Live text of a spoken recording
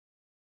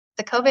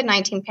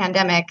COVID-19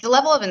 pandemic, the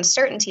level of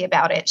uncertainty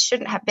about it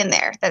shouldn't have been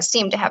there, that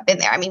seemed to have been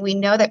there. I mean, we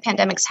know that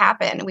pandemics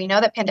happen. We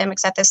know that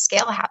pandemics at this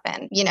scale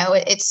happen. You know,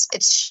 it's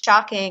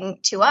shocking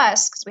to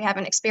us because we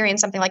haven't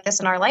experienced something like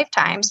this in our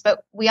lifetimes,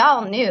 but we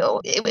all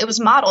knew it was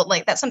modeled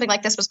like that something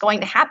like this was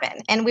going to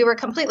happen. And we were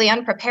completely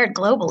unprepared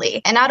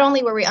globally. And not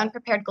only were we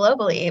unprepared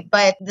globally,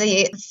 but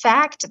the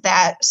fact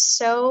that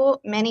so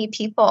many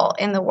people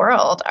in the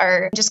world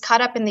are just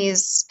caught up in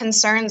these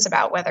concerns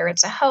about whether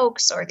it's a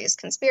hoax or these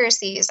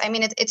conspiracies. I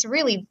mean, it's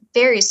really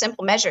very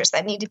simple measures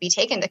that need to be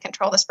taken to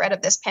control the spread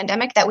of this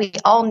pandemic that we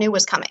all knew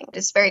was coming.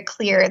 It's very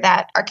clear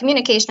that our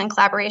communication and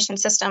collaboration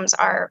systems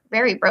are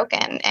very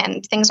broken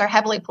and things are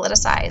heavily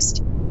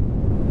politicized.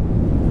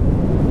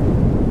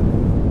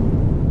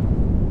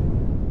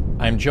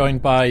 I'm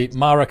joined by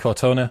Mara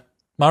Cortona.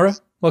 Mara,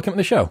 welcome to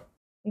the show.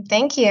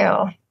 Thank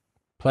you.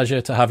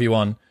 Pleasure to have you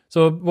on.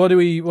 So what are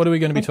we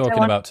going to be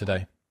talking about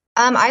today?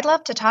 I'd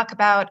love to talk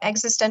about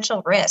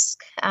existential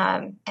risk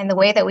and the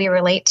way that we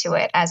relate to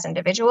it as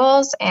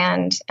individuals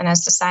and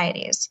as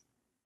societies.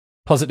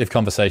 Positive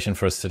conversation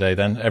for us today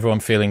then. Everyone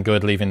feeling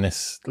good leaving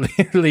this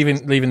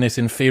leaving this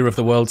in fear of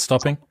the world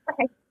stopping?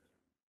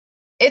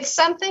 It's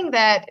something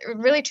that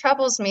really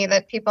troubles me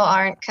that people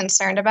aren't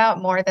concerned about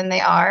more than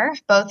they are,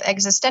 both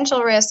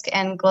existential risk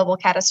and global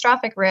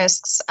catastrophic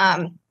risks,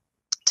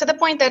 to the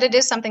point that it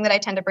is something that I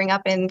tend to bring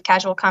up in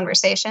casual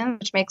conversation,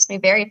 which makes me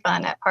very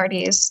fun at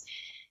parties.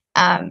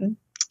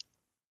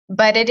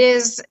 But it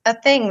is a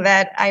thing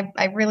that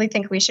I really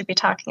think we should be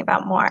talking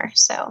about more.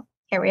 So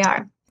here we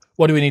are.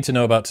 What do we need to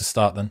know about to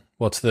start then?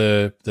 What's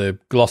the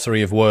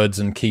glossary of words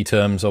and key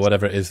terms or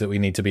whatever it is that we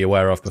need to be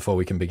aware of before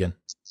we can begin?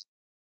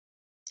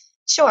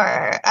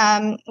 Sure.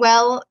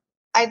 Well,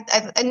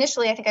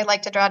 initially, I think I'd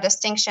like to draw a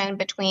distinction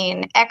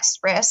between X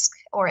risk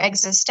or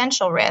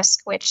existential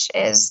risk, which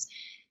is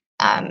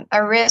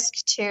a risk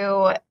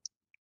to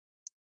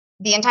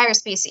the entire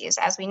species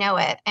as we know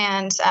it,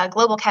 and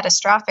global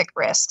catastrophic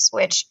risks,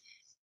 which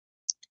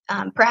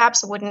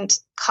perhaps wouldn't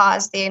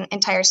cause the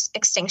entire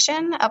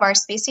extinction of our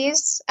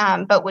species,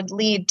 but would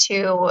lead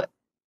to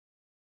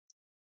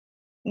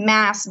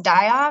mass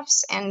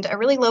die-offs and a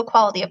really low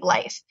quality of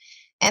life.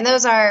 And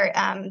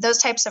those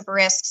types of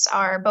risks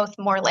are both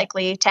more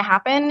likely to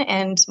happen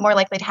and more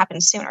likely to happen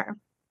sooner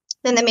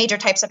than the major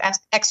types of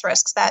X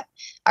risks that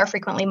are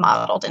frequently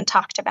modeled and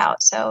talked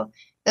about. So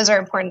those are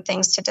important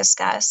things to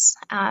discuss.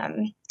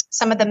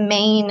 Some of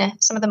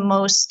the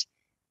most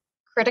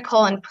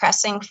critical and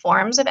pressing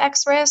forms of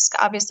X risk,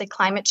 obviously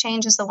climate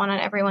change is the one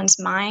on everyone's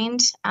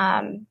mind,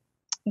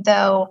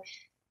 though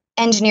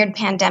engineered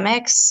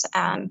pandemics,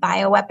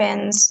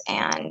 bioweapons,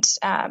 and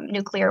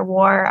nuclear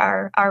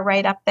war are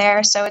right up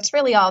there. So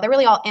they're really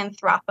all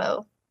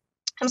anthropic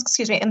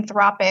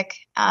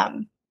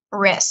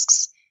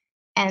risks.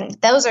 And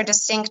those are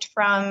distinct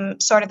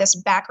from sort of this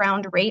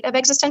background rate of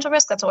existential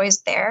risk that's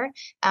always there,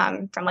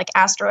 from like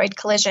asteroid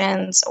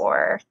collisions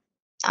or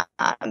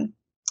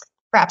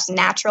perhaps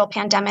natural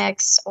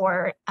pandemics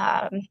or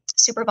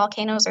super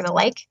volcanoes or the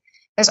like.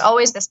 There's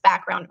always this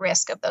background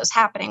risk of those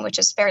happening, which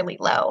is fairly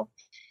low,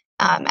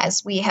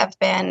 as we have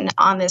been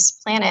on this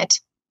planet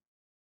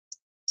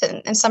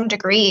in some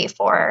degree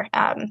for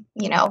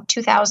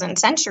 2,000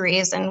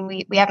 centuries, and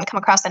we haven't come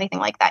across anything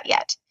like that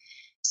yet.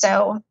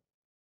 So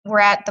we're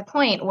at the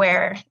point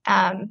where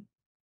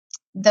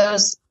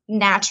those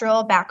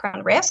natural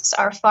background risks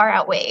are far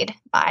outweighed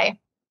by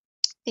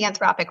the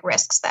anthropic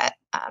risks that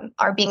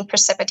are being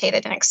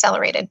precipitated and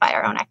accelerated by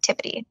our own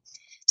activity.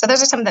 So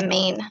those are some of the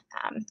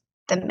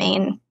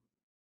main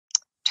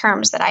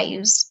terms that I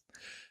use.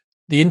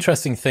 The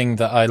interesting thing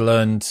that I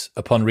learned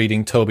upon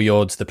reading Toby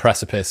Ord's The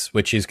Precipice,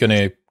 which is going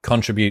to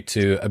contribute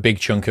to a big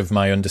chunk of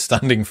my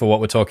understanding for what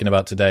we're talking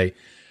about today,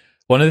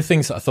 one of the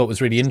things that I thought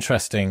was really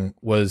interesting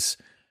was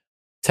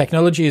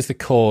technology is the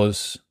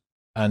cause,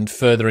 and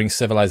furthering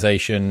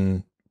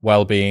civilization,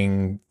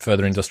 well-being,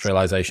 further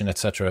industrialization,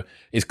 etc.,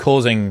 is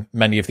causing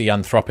many of the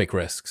anthropic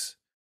risks.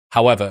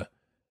 However,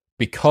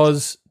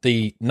 because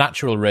the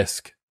natural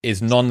risk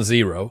is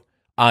non-zero,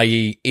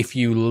 i.e. if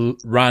you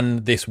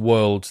ran this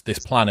world, this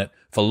planet,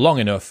 for long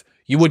enough,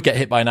 you would get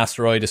hit by an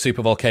asteroid, a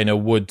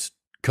supervolcano would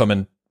come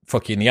and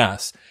fuck you in the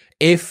ass.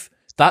 If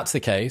that's the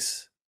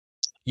case,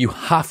 you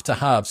have to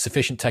have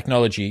sufficient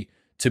technology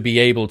to be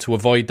able to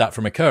avoid that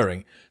from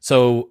occurring.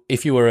 So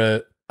if you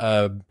were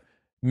a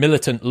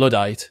militant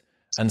Luddite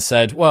and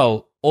said,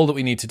 well, all that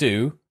we need to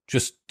do,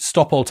 just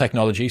stop all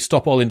technology,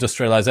 stop all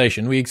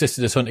industrialization. We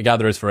existed as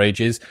hunter-gatherers for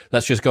ages.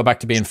 Let's just go back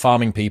to being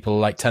farming people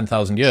like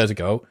 10,000 years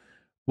ago.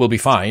 We'll be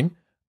fine.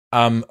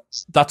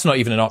 That's not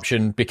even an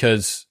option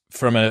because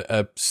from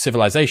a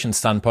civilization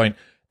standpoint,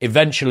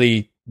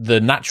 eventually the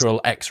natural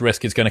X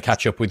risk is going to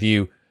catch up with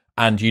you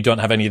and you don't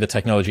have any of the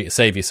technology to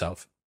save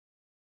yourself.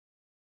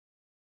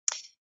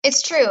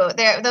 It's true.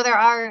 Though there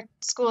are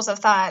schools of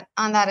thought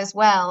on that as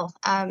well.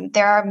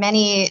 There are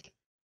many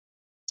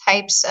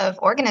types of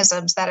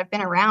organisms that have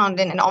been around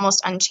in an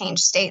almost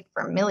unchanged state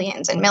for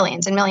millions and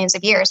millions and millions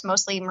of years,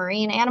 mostly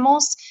marine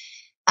animals.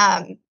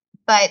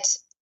 But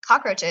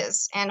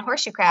cockroaches and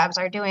horseshoe crabs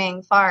are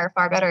doing far,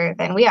 far better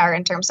than we are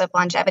in terms of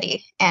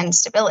longevity and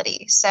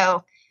stability.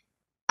 So,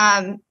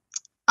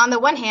 on the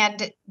one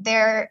hand,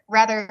 their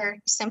rather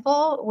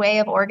simple way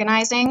of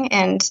organizing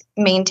and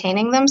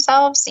maintaining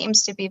themselves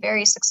seems to be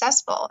very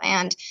successful.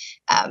 And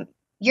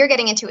you're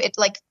getting into it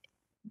like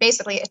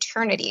basically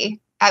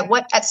eternity.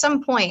 At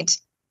some point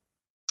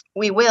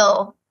we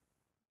will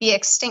be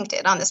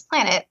extincted on this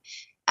planet.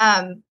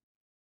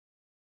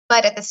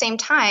 But at the same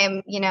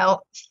time,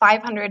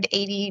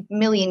 580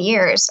 million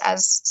years,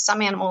 as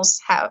some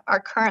animals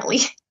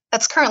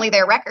that's currently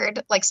their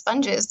record, like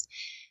sponges.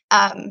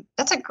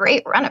 That's a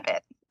great run of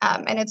it.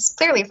 And it's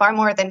clearly far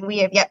more than we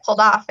have yet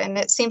pulled off, and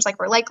it seems like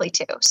we're likely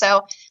to.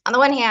 So on the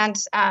one hand,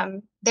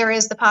 there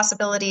is the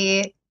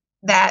possibility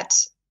that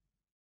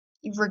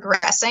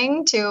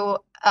regressing to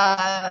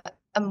a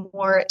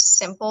more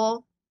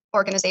simple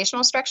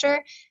organizational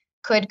structure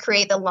could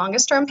create the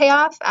longest term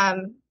payoff.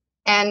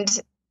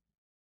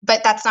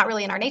 But that's not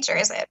really in our nature,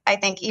 is it? I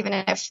think even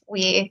if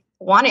we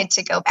wanted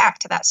to go back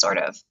to that sort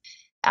of,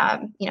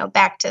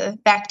 back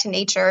to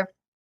nature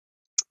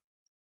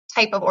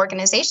type of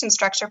organization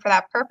structure for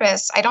that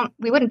purpose,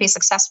 we wouldn't be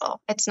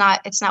successful. It's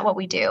not what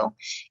we do.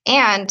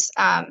 And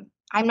I'm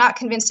not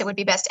convinced it would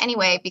be best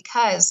anyway,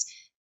 because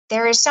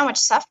there is so much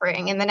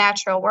suffering in the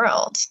natural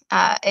world.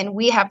 And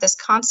we have this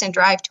constant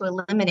drive to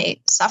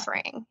eliminate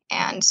suffering.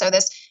 And so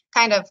this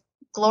kind of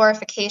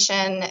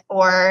glorification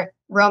or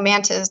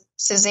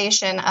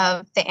romanticization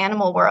of the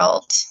animal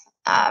world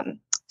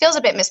feels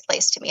a bit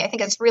misplaced to me. I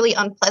think it's really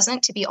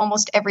unpleasant to be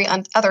almost every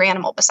other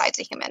animal besides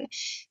a human.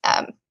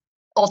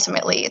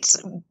 Ultimately,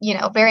 it's,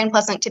 very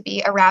unpleasant to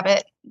be a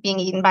rabbit being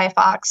eaten by a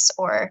fox,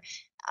 or,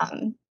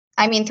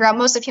 throughout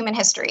most of human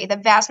history, the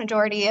vast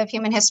majority of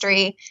human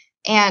history,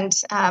 and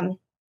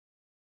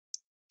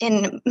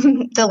in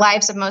the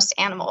lives of most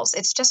animals,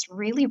 it's just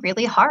really,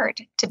 really hard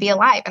to be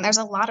alive, and there's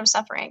a lot of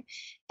suffering.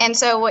 And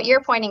so what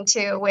you're pointing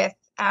to with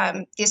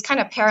these kind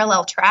of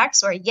parallel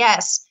tracks, where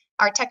yes,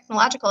 our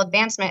technological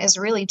advancement is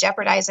really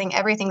jeopardizing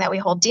everything that we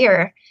hold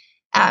dear.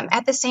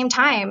 At the same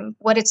time,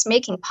 what it's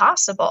making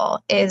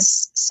possible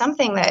is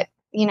something that,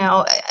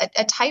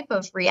 a type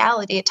of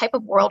reality, a type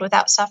of world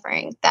without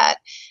suffering that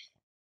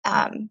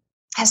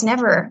we've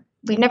never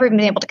been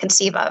able to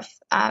conceive of.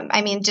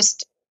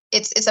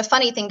 It's a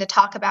funny thing to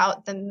talk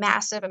about the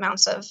massive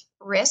amounts of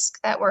risk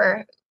that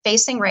we're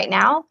facing right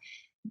now,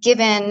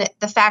 given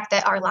the fact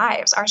that our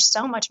lives are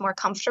so much more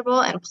comfortable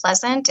and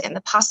pleasant, and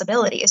the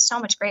possibility is so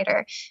much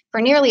greater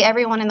for nearly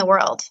everyone in the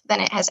world than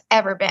it has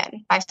ever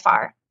been by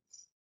far.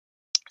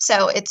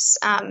 So it's,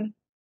 I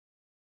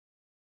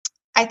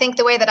think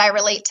the way that I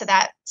relate to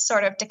that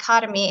sort of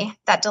dichotomy,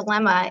 that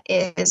dilemma,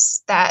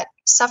 is that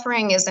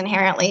suffering is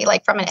inherently,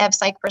 like from an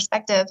ev-psych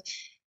perspective,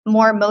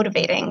 more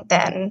motivating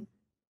than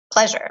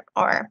pleasure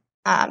or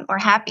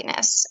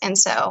happiness. And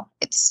so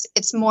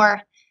it's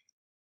more,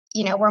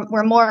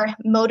 we're more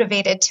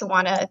motivated to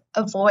want to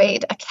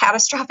avoid a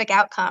catastrophic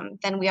outcome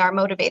than we are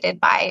motivated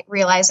by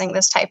realizing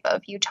this type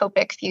of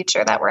utopic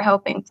future that we're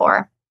hoping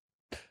for.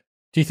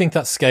 Do you think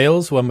that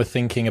scales when we're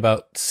thinking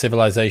about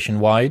civilization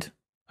wide?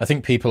 I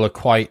think people are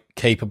quite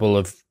capable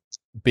of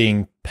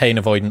being pain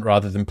avoidant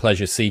rather than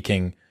pleasure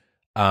seeking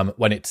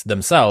when it's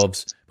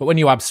themselves. But when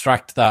you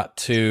abstract that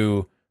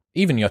to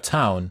even your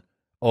town,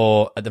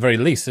 or at the very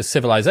least a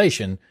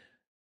civilization,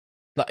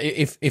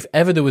 if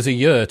ever there was a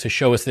year to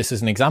show us this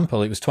as an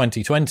example, it was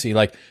 2020.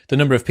 Like the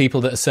number of people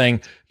that are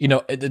saying,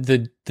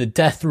 the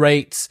death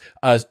rates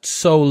are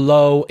so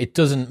low, it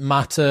doesn't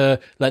matter.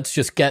 Let's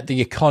just get the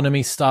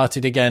economy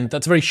started again.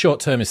 That's very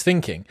short-termist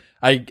thinking.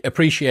 I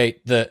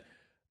appreciate that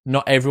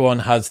not everyone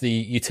has the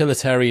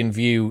utilitarian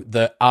view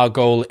that our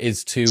goal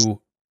is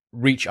to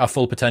reach our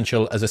full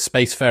potential as a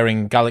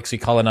spacefaring, galaxy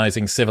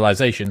colonizing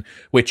civilization,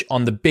 which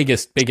on the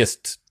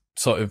biggest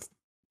sort of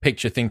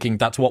picture thinking,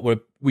 that's what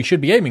we should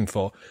be aiming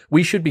for.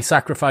 We should be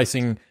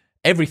sacrificing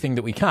everything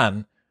that we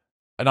can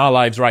in our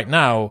lives right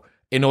now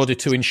in order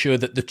to ensure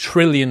that the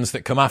trillions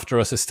that come after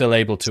us are still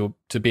able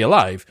to be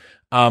alive.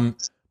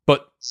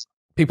 But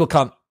people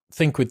can't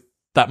think with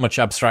that much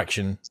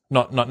abstraction,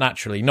 not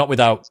naturally, not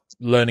without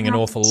learning an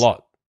awful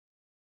lot.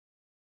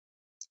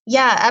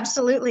 Yeah,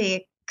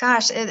 absolutely.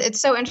 Gosh,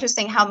 it's so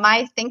interesting how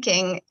my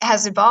thinking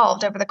has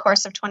evolved over the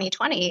course of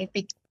 2020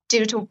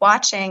 due to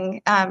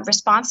watching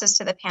responses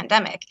to the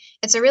pandemic.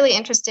 It's a really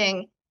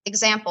interesting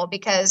example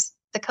because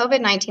the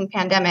COVID-19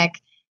 pandemic,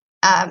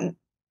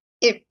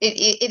 it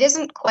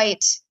isn't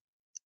quite,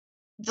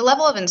 the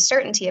level of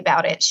uncertainty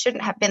about it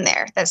shouldn't have been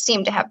there, that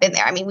seemed to have been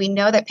there. I mean, we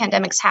know that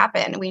pandemics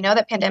happen. We know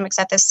that pandemics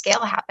at this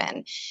scale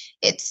happen.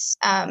 It's,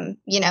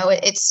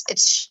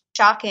 it's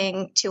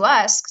shocking to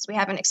us because we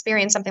haven't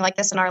experienced something like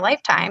this in our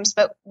lifetimes,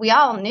 but we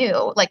all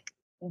knew, like,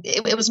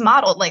 it was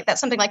modeled like that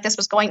something like this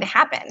was going to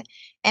happen.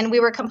 And we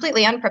were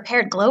completely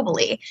unprepared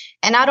globally.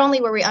 And not only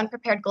were we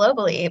unprepared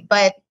globally,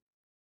 but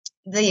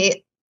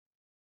the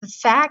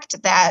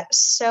fact that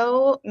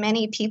so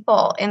many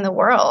people in the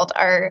world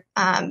are,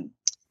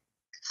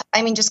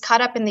 just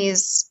caught up in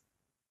these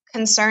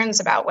concerns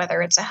about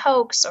whether it's a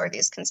hoax or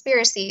these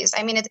conspiracies.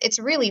 I mean, it's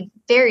really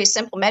very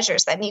simple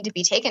measures that need to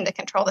be taken to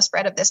control the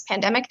spread of this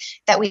pandemic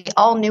that we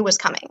all knew was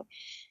coming.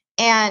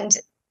 And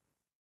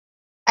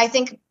I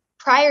think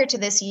prior to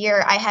this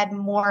year, I had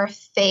more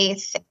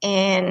faith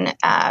in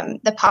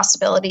the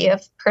possibility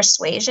of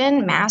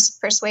persuasion, mass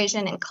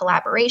persuasion, and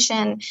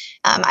collaboration.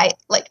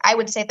 I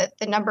would say that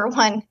the number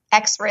one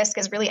X risk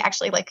is really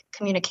actually like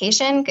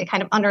communication. It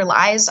kind of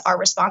underlies our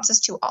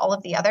responses to all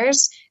of the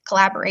others.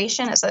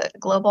 Collaboration as a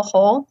global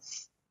whole,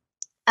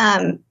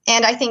 and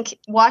I think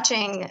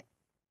watching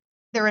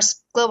the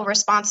global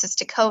responses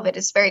to COVID,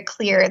 it's very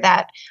clear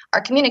that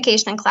our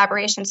communication and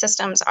collaboration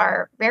systems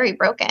are very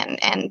broken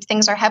and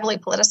things are heavily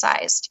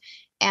politicized.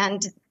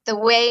 And the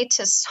way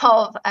to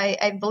solve,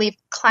 I believe,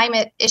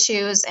 climate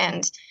issues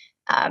and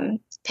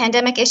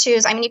pandemic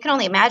issues, I mean, you can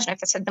only imagine if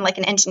this had been like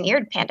an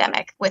engineered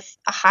pandemic with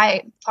a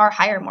far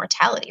higher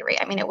mortality rate.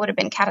 I mean, it would have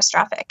been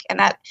catastrophic. And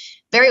that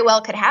very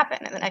well could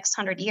happen in the next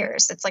 100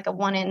 years. It's like a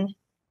 1 in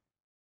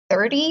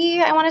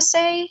 30, I want to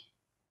say.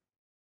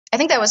 I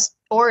think that was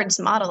Ford's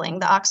modeling,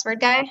 the Oxford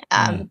guy,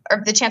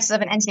 or the chances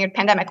of an engineered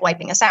pandemic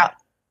wiping us out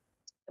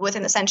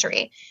within the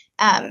century.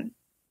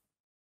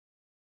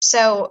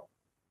 So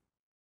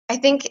I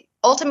think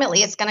ultimately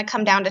it's going to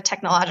come down to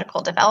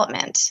technological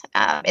development.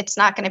 It's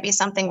not going to be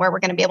something where we're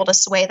going to be able to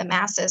sway the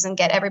masses and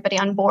get everybody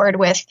on board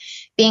with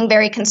being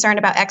very concerned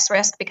about X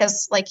risk,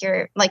 because like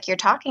you're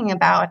talking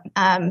about,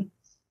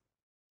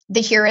 the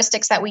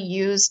heuristics that we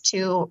use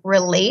to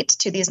relate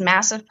to these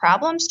massive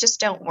problems just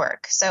don't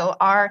work. So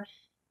our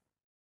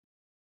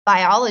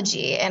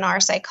biology and our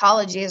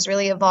psychology is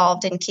really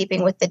evolved in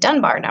keeping with the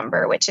Dunbar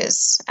number, which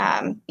is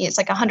it's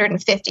like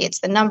 150. It's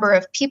the number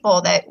of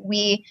people that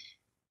we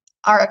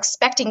are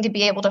expecting to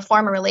be able to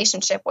form a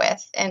relationship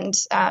with, and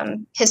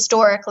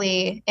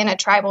historically in a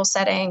tribal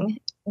setting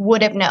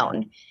would have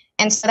known.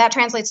 And so that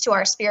translates to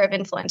our sphere of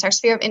influence. Our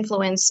sphere of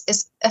influence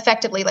is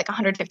effectively like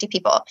 150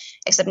 people,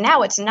 except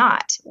now it's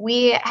not.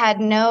 We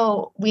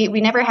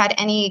never had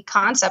any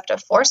concept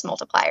of force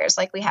multipliers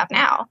like we have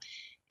now.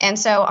 And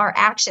so our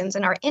actions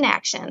and our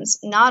inactions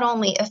not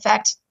only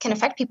can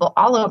affect people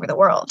all over the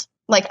world.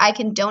 Like I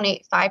can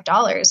donate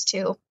 $5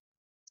 to,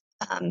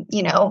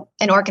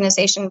 an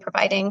organization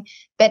providing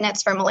bed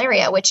nets for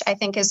malaria, which I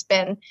think has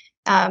been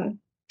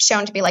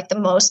shown to be like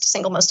the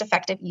single most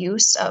effective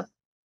use of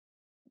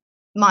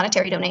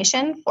monetary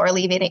donation for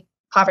alleviating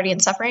poverty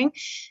and suffering.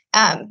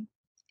 And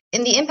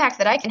the impact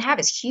that I can have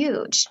is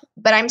huge,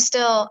 but I'm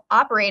still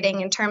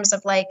operating in terms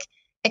of like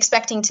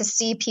expecting to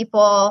see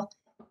people,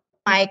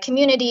 my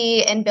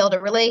community, and build a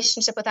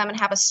relationship with them and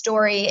have a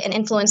story and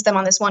influence them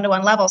on this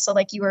one-to-one level. So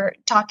like you were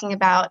talking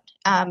about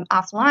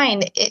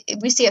offline,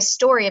 we see a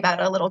story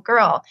about a little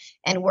girl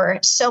and we're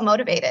so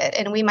motivated,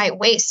 and we might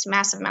waste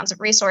massive amounts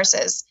of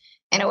resources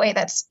in a way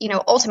that's,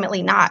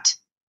 ultimately not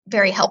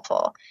very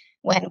helpful,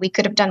 when we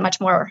could have done much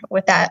more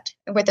with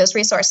those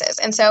resources.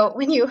 And so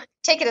when you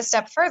take it a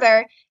step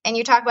further and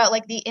you talk about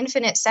like the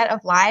infinite set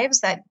of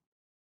lives that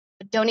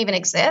don't even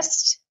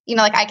exist,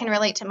 like I can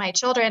relate to my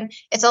children.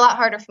 It's a lot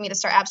harder for me to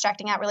start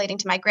abstracting out relating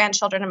to my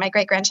grandchildren and my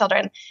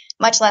great-grandchildren,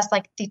 much less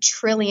like the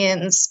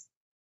trillions,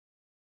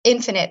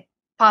 infinite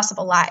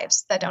possible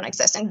lives that don't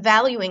exist, and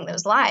valuing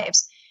those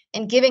lives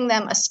and giving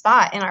them a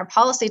spot in our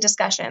policy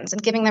discussions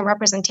and giving them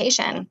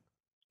representation.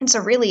 It's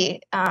a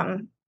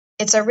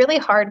really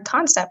hard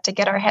concept to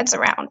get our heads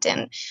around.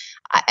 And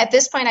at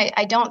this point,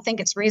 I don't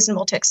think it's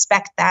reasonable to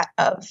expect that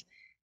of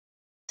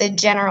the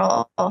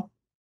general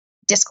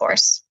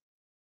discourse.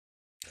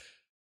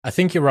 I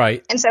think you're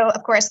right. And so,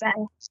 of course,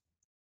 then,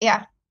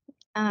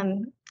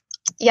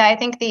 I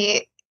think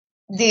the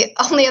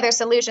only other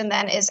solution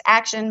then is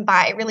action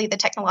by really the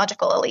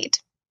technological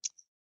elite.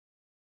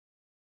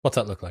 What's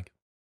that look like?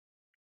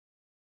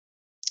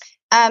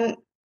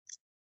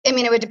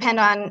 It would depend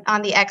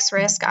on the X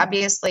risk,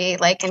 obviously,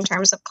 like in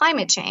terms of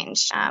climate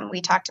change.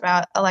 We talked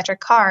about electric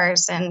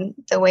cars and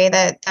the way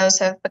that those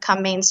have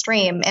become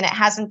mainstream, and it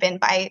hasn't been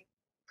by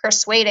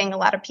persuading a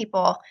lot of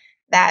people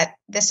that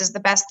this is the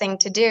best thing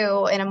to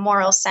do in a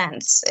moral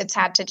sense. It's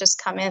had to just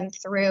come in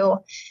through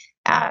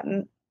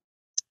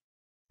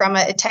from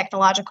a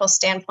technological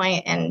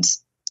standpoint and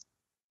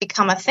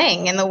become a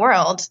thing in the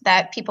world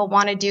that people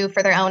want to do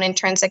for their own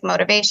intrinsic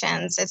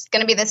motivations. It's going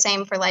to be the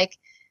same for like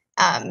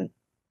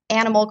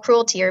animal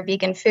cruelty or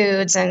vegan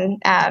foods and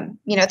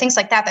things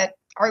like that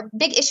are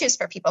big issues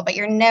for people, but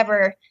you're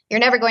never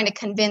going to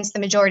convince the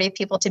majority of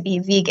people to be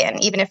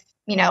vegan, even if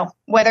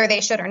whether they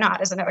should or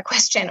not is another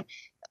question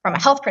from a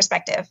health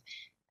perspective.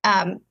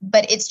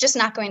 But it's just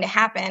not going to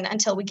happen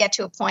until we get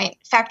to a point.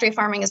 Factory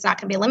farming is not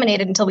going to be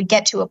eliminated until we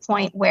get to a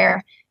point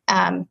where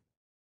the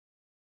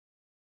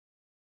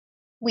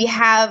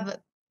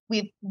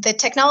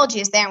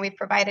technology is there and we've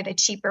provided a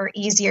cheaper,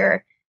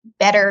 easier,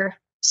 better,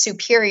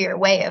 superior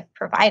way of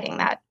providing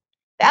that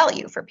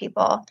value for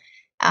people.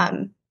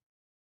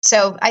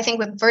 So I think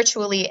with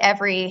virtually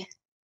every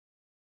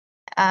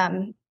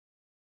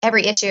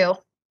issue,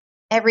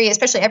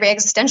 especially every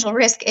existential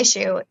risk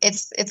issue,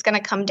 it's going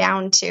to come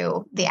down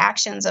to the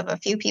actions of a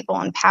few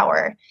people in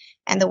power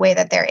and the way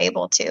that they're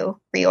able to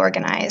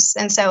reorganize.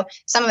 And so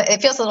some of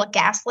it feels a little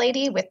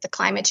gaslighty with the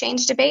climate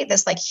change debate,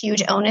 this like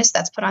huge onus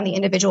that's put on the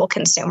individual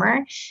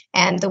consumer,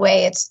 and the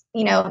way it's,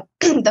 you know,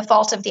 the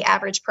fault of the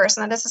average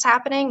person that this is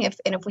happening.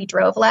 If we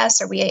drove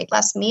less or we ate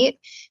less meat,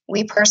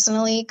 we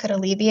personally could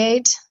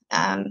alleviate.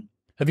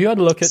 Have you had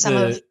a look at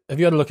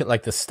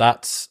like the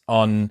stats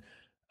on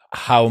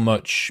how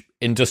much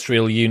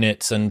industrial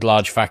units and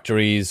large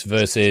factories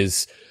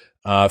versus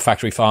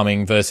factory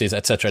farming versus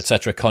et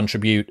cetera,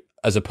 contribute,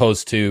 as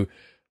opposed to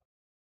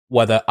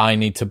whether I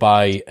need to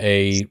buy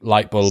a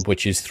light bulb,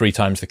 which is 3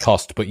 times the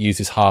cost, but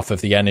uses half of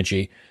the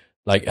energy?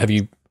 Like, have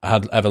you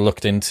ever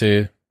looked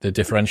into the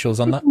differentials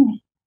on that?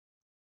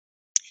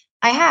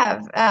 I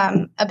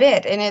have a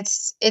bit, and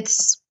it's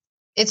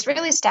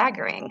really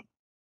staggering.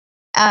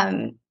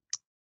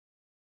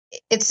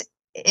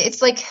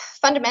 It's like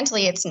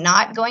fundamentally it's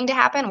not going to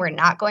happen. We're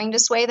not going to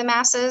sway the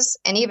masses.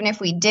 And even if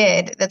we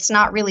did, that's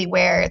not really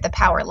where the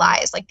power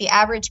lies. Like the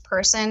average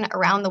person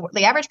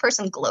the average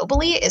person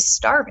globally is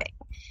starving.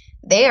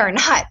 They are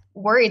not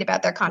worried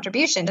about their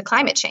contribution to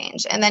climate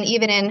change. And then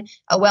even in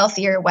a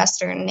wealthier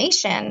Western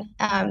nation,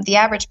 the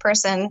average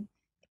person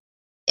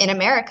in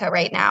America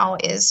right now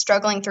is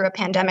struggling through a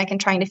pandemic and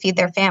trying to feed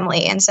their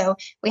family. And so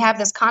we have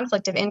this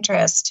conflict of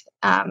interest,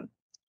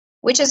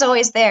 which is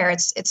always there.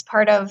 It's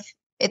part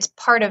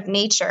of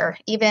nature.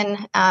 Even,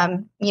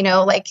 you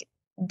know, like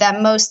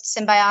that most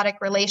symbiotic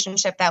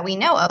relationship that we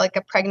know of, like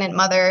a pregnant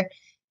mother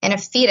and a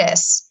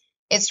fetus,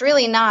 it's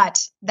really not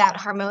that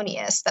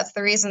harmonious. That's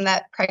the reason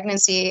that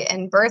pregnancy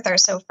and birth are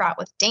so fraught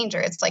with danger.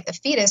 It's like the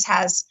fetus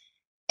has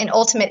an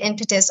ultimate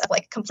impetus of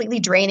like completely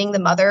draining the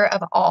mother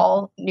of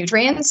all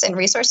nutrients and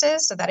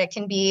resources so that it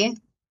can be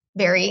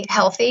very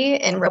healthy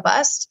and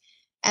robust.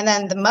 And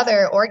then the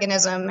mother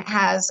organism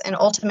has an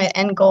ultimate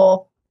end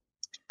goal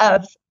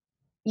of,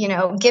 you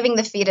know, giving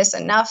the fetus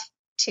enough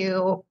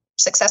to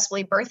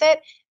successfully birth it,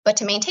 but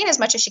to maintain as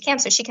much as she can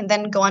so she can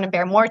then go on and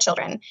bear more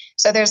children.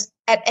 So there's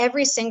at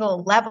every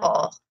single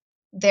level,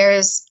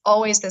 there's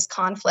always this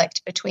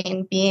conflict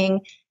between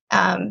being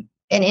an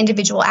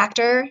individual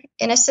actor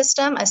in a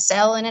system, a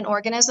cell in an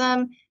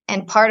organism,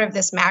 and part of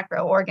this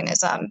macro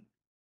organism.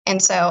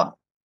 And so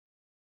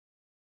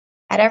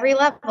at every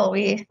level,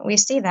 we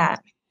see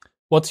that.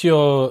 If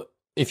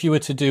you were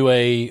to do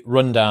a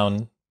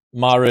rundown,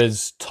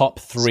 Mara's top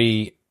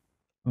 3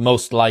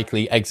 most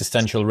likely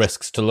existential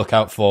risks to look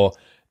out for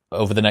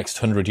over the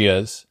next 100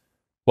 years,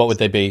 what would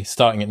they be?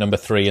 Starting at number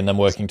 3 and then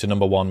working to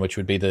number 1, which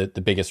would be the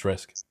biggest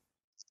risk.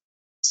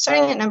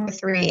 Starting at number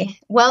 3.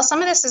 Well, some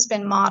of this has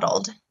been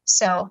modeled.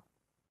 So,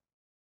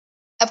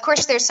 of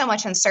course, there's so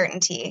much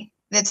uncertainty.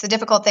 That's the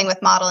difficult thing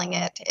with modeling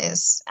it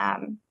is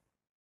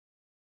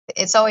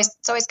it's always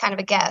kind of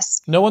a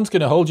guess. No one's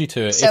going to hold you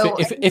to it. So,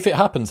 if it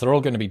happens, they're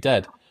all going to be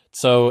dead.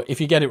 So if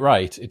you get it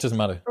right, it doesn't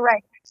matter.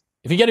 Right.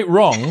 If you get it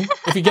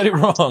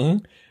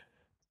wrong,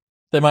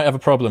 they might have a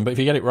problem. But if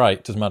you get it right,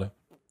 it doesn't matter.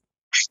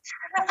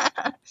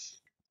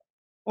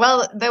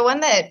 Well, the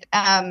one that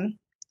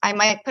I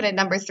might put at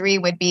number 3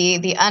 would be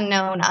the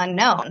unknown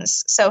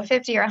unknowns. So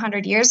 50 or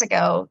 100 years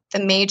ago,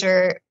 the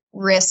major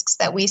risks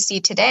that we see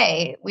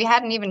today, we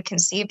hadn't even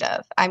conceived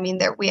of. I mean,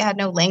 we had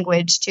no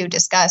language to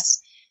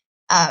discuss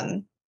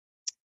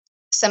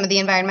some of the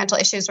environmental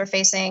issues we're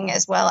facing,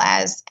 as well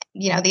as,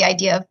 you know, the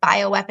idea of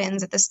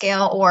bioweapons at the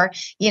scale, or,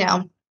 you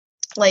know,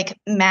 like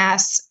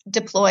mass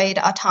deployed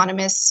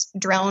autonomous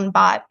drone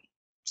bot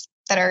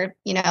that are,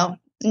 you know,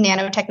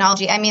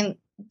 nanotechnology. I mean,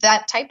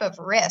 that type of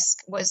risk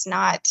was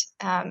not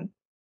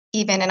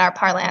even in our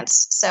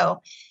parlance.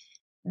 So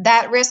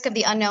that risk of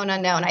the unknown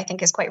unknown, I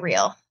think, is quite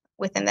real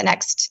within the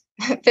next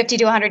 50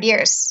 to 100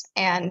 years.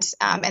 And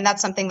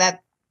that's something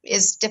that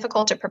is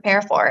difficult to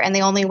prepare for. And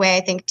the only way,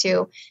 I think,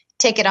 to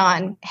take it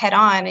on head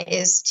on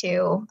is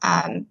to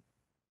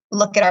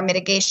look at our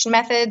mitigation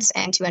methods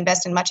and to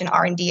invest in much in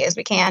R&D as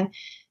we can.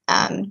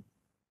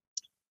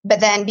 But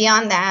then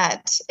beyond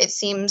that, it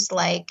seems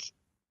like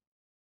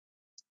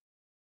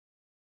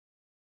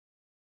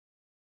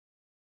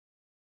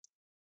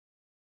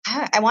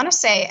I want to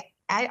say,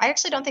 I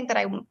actually don't think that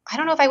I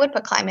don't know if I would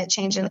put climate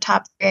change in the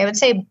top 3. I would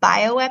say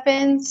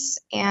bioweapons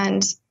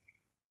and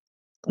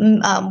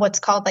what's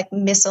called like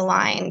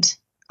misaligned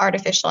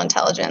artificial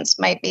intelligence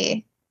might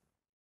be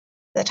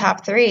the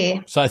top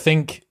 3. So I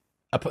think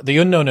the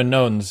unknown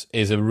unknowns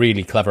is a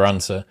really clever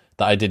answer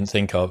that I didn't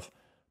think of,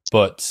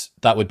 but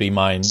that would be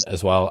mine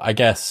as well. I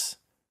guess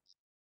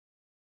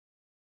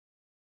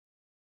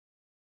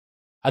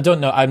I don't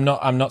know.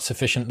 I'm not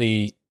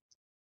sufficiently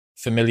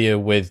familiar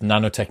with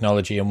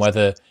nanotechnology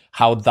and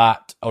how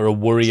that or a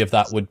worry of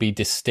that would be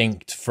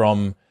distinct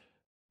from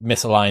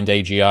misaligned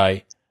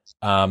AGI.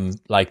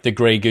 Like the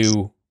grey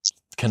goo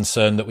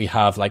concern that we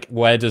have, like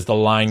where does the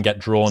line get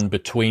drawn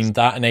between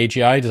that and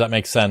AGI? Does that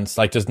make sense?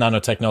 Like, does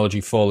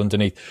nanotechnology fall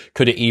underneath?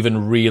 Could it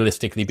even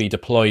realistically be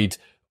deployed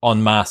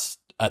en masse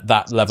at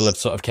that level of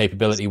sort of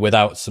capability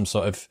without some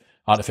sort of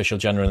artificial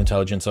general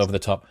intelligence over the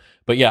top?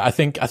 But yeah, I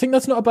think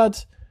that's not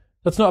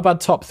a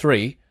bad top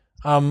 3.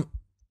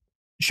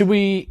 Should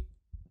we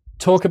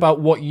talk about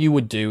what you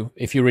would do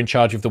if you were in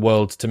charge of the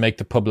world to make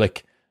the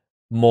public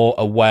more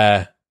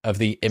aware of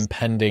the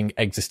impending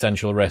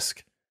existential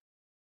risk.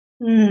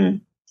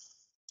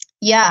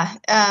 Yeah,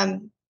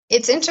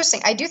 it's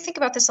interesting. I do think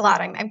about this a lot.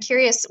 I'm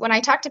curious. When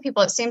I talk to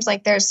people, it seems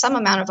like there's some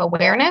amount of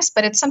awareness,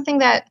 but it's something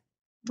that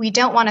we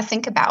don't want to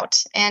think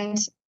about. And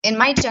in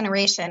my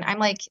generation, I'm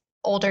like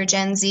older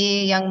Gen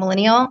Z, young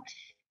millennial.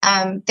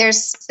 There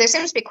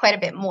seems to be quite a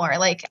bit more.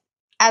 Like,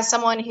 as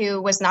someone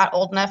who was not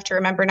old enough to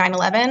remember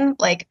 9/11,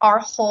 like our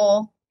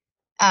whole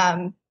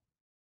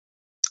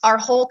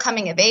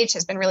coming of age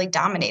has been really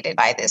dominated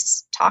by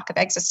this talk of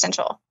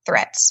existential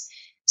threats.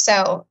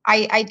 So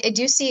I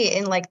do see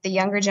in like the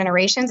younger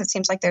generations, it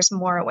seems like there's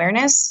more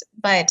awareness,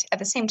 but at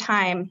the same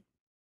time,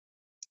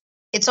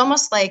 it's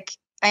almost like,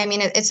 I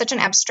mean, it's such an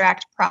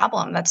abstract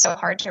problem that's so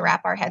hard to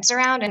wrap our heads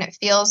around, and it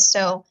feels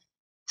so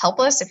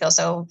helpless. It feels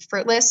so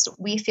fruitless.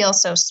 We feel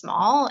so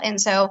small. And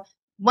so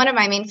one of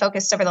my main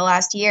focus over the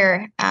last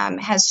year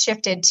has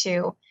shifted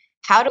to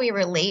how do we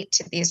relate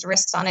to these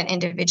risks on an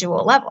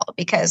individual level?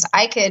 Because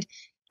I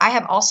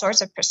have all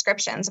sorts of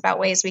prescriptions about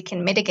ways we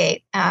can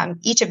mitigate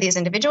each of these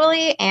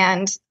individually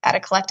and at a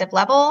collective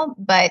level.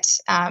 But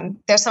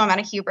there's some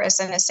amount of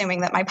hubris in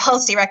assuming that my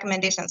policy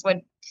recommendations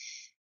would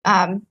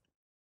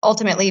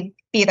ultimately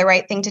be the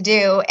right thing to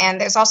do. And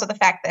there's also the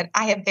fact that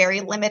I have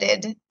very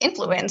limited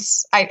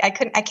influence. I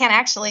can't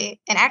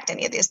actually enact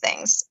any of these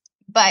things.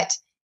 But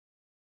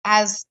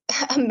as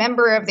a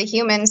member of the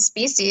human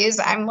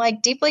species, I'm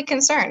like deeply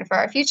concerned for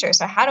our future.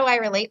 So how do I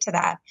relate to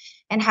that?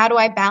 And how do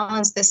I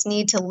balance this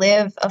need to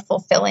live a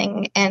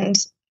fulfilling and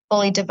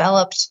fully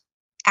developed,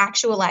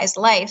 actualized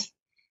life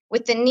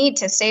with the need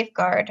to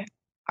safeguard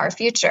our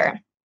future?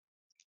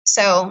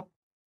 So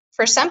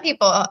for some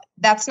people,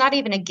 that's not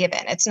even a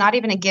given. It's not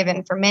even a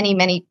given for many,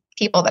 many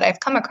people that I've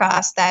come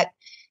across that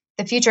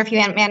the future of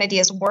humanity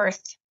is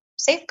worth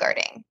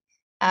safeguarding.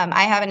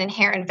 I have an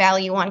inherent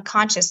value on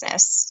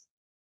consciousness.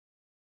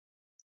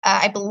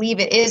 I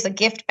believe it is a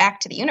gift back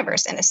to the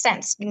universe in a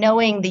sense.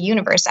 Knowing the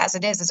universe as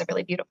it is a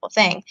really beautiful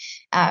thing.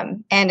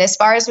 And as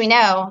far as we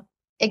know,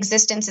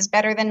 existence is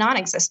better than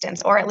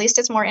non-existence, or at least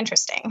it's more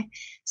interesting.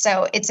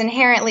 So it's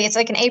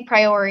like an a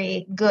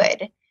priori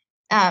good.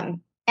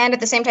 And at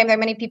the same time, there are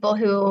many people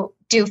who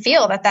do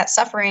feel that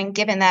suffering,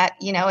 given that,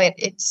 you know,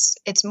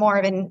 it's more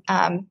of an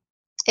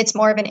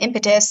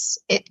impetus.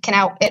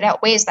 It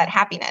outweighs that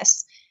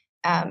happiness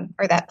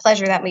or that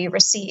pleasure that we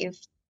receive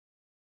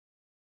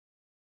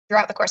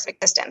throughout the course of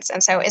existence.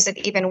 And so is it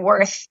even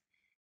worth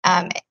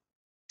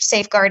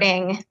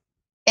safeguarding?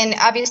 And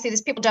obviously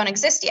these people don't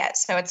exist yet.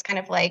 So it's kind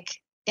of like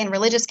in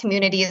religious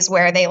communities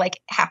where they like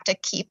have to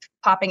keep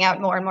popping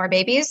out more and more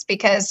babies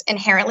because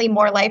inherently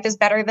more life is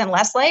better than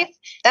less life.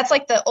 That's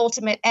like the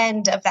ultimate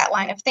end of that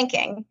line of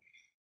thinking.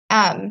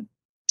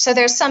 So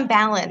there's some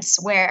balance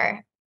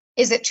where,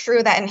 is it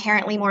true that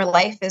inherently more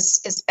life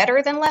is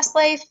better than less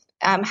life?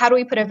 How do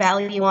we put a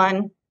value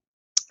on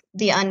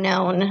the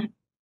unknown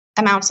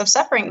amounts of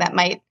suffering that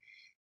might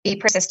be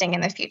persisting in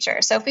the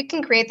future? So if we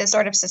can create this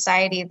sort of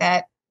society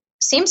that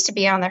seems to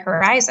be on the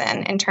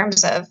horizon in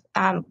terms of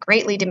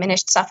greatly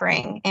diminished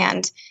suffering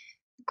and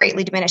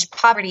greatly diminished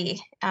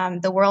poverty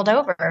the world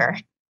over,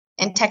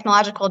 and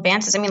technological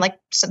advances, I mean, like,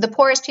 so the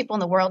poorest people in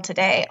the world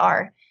today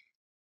are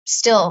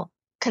still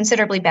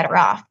considerably better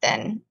off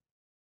than,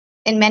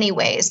 in many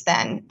ways,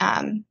 than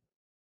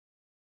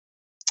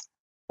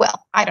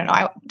well, I don't know.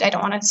 I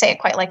don't want to say it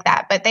quite like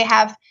that, but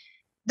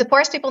the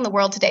poorest people in the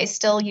world today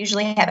still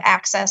usually have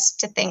access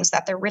to things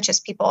that the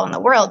richest people in the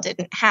world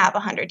didn't have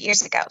 100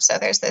 years ago. So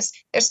there's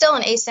still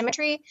an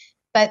asymmetry,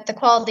 but the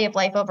quality of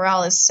life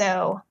overall is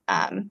so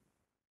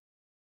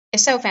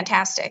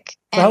fantastic,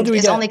 and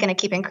is only going to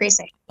keep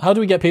increasing. How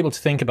do we get people to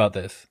think about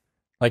this?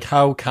 Like,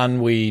 how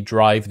can we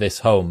drive this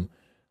home?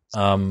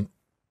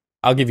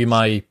 I'll give you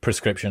my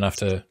prescription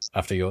after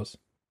yours.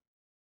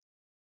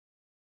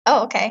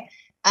 Oh, okay.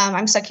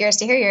 I'm so curious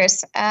to hear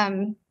yours.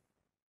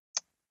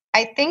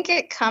 I think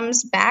it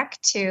comes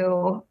back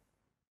to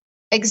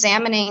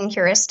examining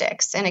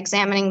heuristics and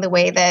examining the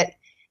way that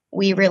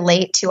we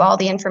relate to all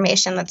the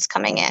information that's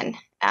coming in.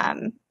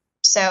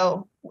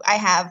 So I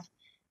have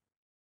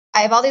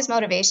all these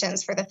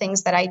motivations for the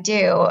things that I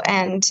do,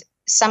 and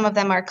some of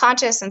them are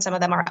conscious and some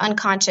of them are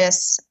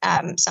unconscious.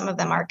 Some of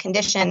them are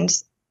conditioned.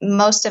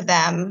 Most of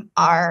them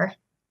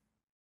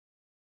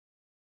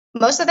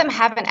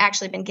haven't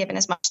actually been given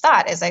as much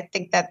thought as I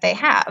think that they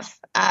have.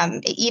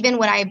 Even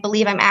when I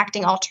believe I'm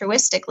acting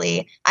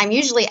altruistically, I'm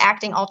usually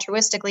acting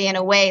altruistically in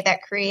a way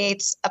that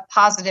creates a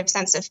positive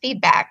sense of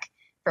feedback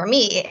for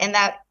me. And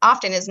that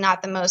often is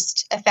not the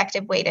most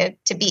effective way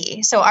to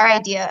be. So our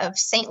idea of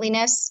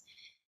saintliness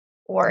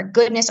or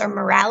goodness or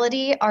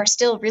morality are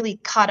still really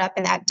caught up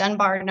in that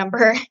Dunbar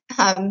number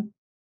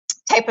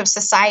type of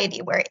society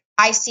where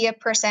I see a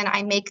person,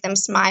 I make them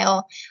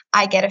smile,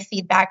 I get a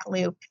feedback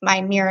loop,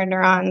 my mirror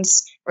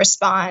neurons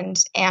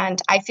respond,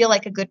 and I feel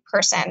like a good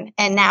person,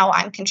 and now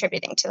I'm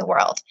contributing to the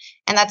world.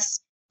 And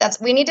that's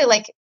we need to,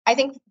 like, I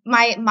think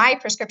my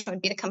prescription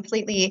would be to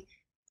completely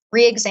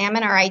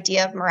re-examine our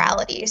idea of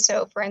morality.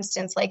 So for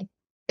instance, like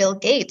Bill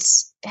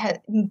Gates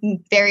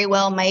very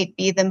well might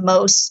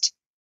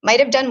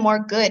have done more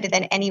good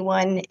than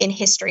anyone in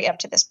history up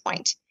to this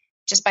point,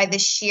 just by the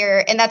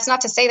sheer, and that's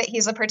not to say that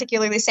he's a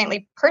particularly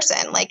saintly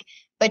person,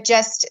 but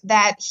just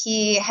that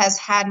he has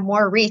had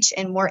more reach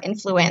and more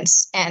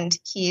influence, and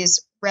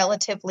he's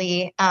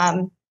relatively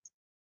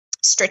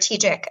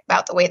strategic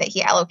about the way that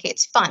he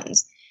allocates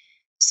funds.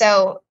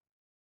 So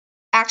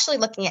actually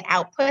looking at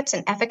outputs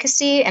and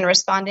efficacy and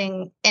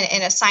responding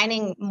and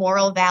assigning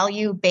moral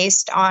value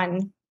based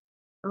on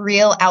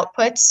real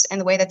outputs and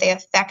the way that they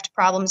affect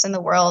problems in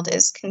the world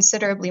is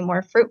considerably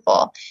more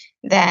fruitful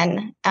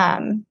than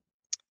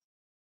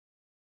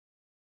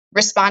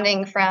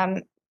responding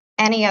from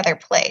any other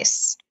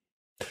place.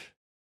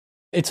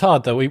 It's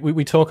hard, though.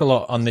 We talk a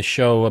lot on this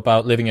show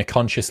about living a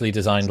consciously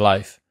designed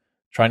life,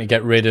 trying to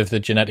get rid of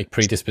the genetic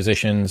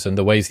predispositions and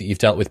the ways that you've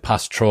dealt with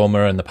past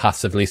trauma and the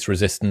paths of least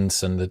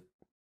resistance and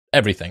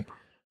everything.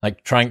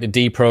 Like trying to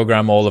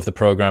deprogram all of the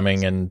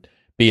programming and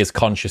be as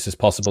conscious as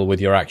possible with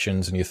your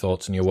actions and your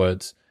thoughts and your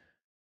words.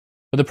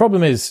 But the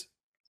problem is,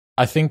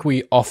 I think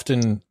we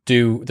often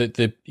do,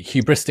 the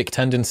hubristic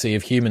tendency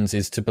of humans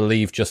is to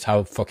believe just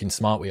how fucking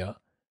smart we are.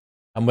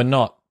 And we're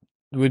not.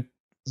 We're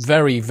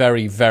very,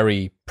 very,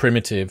 very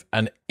primitive.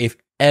 And if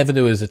ever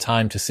there was a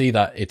time to see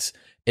that, it's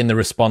in the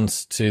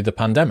response to the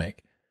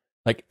pandemic.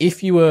 Like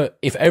if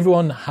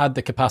everyone had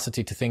the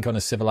capacity to think on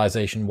a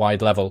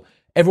civilization-wide level,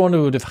 everyone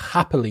would have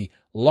happily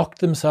locked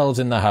themselves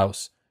in the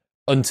house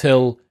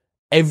until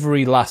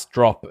every last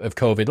drop of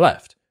COVID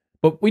left.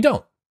 But we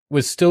don't.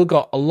 We've still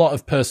got a lot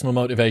of personal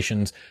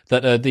motivations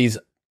that are these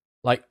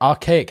like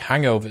archaic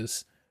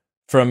hangovers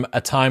from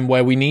a time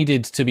where we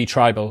needed to be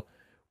tribal.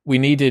 We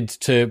needed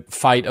to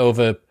fight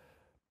over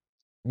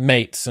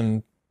mates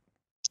and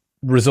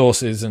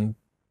resources and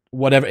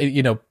whatever,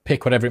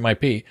 pick whatever it might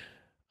be.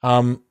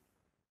 I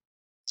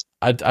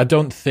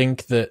don't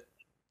think that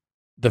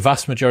the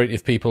vast majority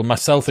of people,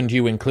 myself and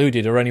you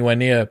included, are anywhere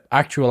near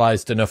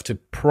actualized enough to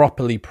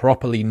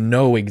properly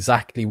know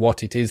exactly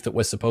what it is that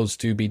we're supposed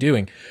to be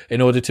doing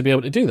in order to be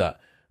able to do that.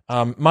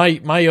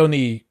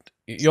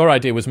 Your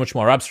idea was much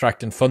more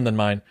abstract and fun than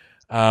mine.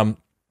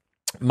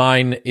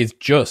 Mine is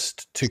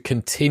just to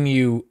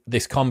continue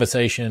this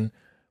conversation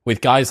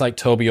with guys like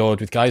Toby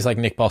Ord, with guys like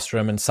Nick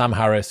Bostrom and Sam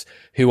Harris,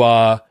 who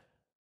are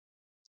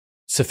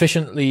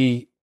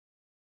sufficiently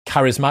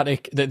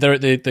charismatic. They're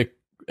at the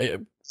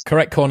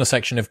correct corner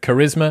section of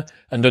charisma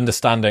and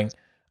understanding,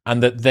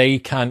 and that they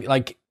can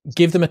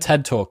give them a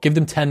TED talk, give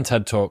them 10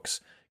 TED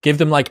talks, give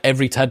them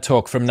every TED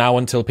talk from now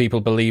until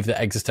people believe that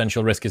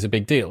existential risk is a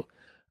big deal.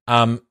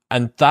 And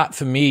that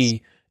for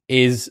me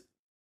is,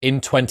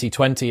 in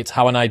 2020, it's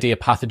how an idea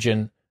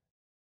pathogen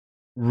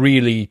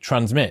really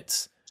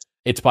transmits.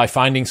 It's by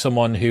finding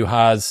someone who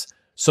has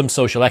some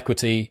social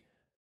equity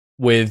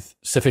with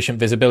sufficient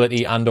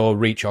visibility and or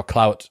reach or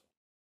clout,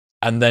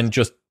 and then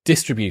just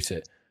distribute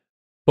it.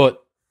 But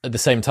at the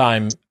same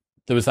time,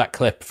 there was that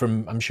clip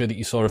from, I'm sure that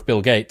you saw, of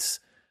Bill Gates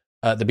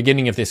at the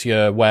beginning of this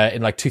year, where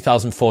in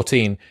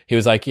 2014, he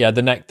was like, yeah,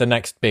 the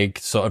next big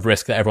sort of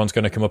risk that everyone's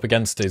going to come up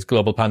against is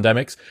global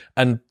pandemics.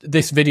 And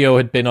this video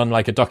had been on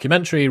a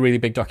documentary, really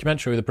big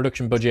documentary with a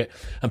production budget,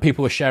 and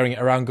people were sharing it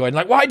around going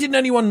why didn't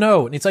anyone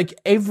know? And it's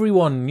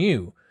everyone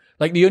knew.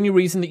 The only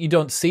reason that you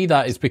don't see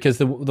that is because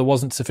there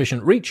wasn't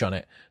sufficient reach on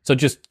it. So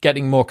just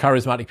getting more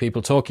charismatic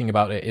people talking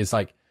about it is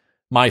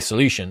my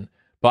solution.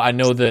 But I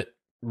know that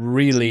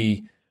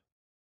really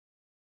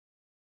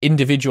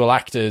individual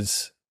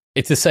actors,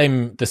 it's the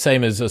same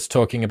as us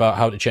talking about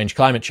how to change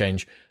climate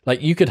change.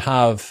 You could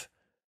have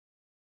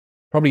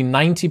probably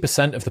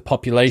 90% of the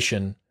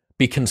population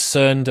be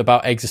concerned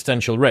about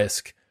existential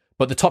risk,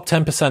 but the top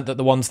 10% that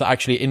the ones that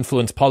actually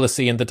influence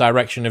policy and the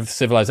direction of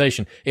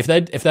civilization, if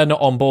they're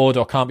not on board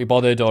or can't be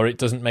bothered or it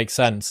doesn't make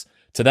sense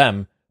to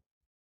them,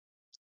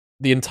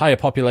 the entire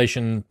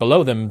population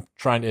below them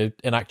trying to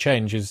enact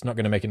change is not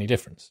going to make any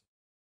difference.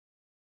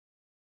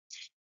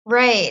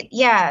 Right.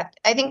 Yeah.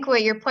 I think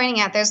what you're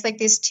pointing at, there's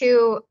these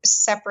two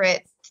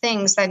separate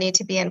things that need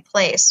to be in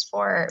place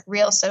for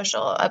real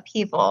social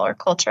upheaval or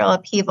cultural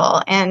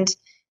upheaval. And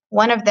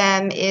one of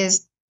them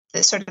is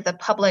the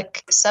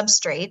public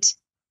substrate,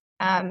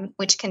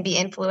 which can be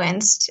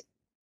influenced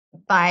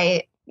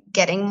by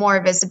getting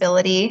more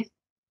visibility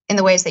in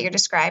the ways that you're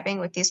describing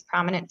with these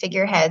prominent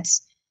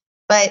figureheads.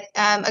 But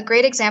a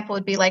great example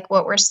would be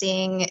what we're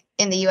seeing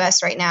in the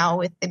US right now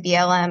with the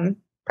BLM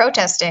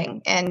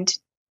protesting, and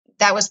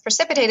that was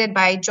precipitated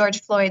by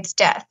George Floyd's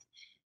death.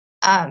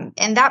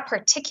 And that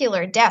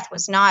particular death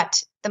was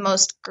not the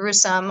most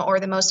gruesome or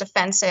the most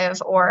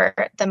offensive or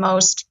the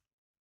most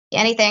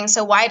anything.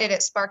 So why did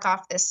it spark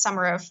off this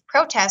summer of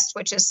protest,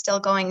 which is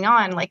still going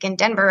on, in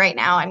Denver right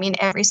now? I mean,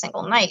 every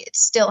single night, it's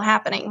still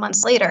happening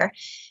months later.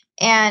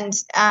 And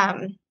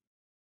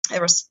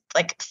there was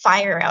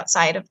fire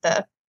outside of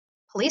the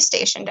police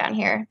station down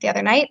here the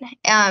other night.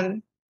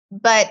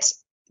 But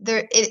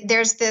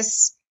there's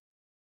this,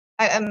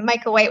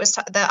 Micah White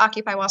the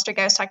Occupy Wall Street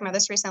guy was talking about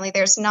this recently.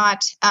 There's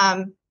not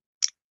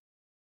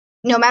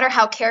no matter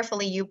how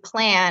carefully you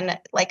plan,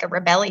 like a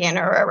rebellion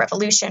or a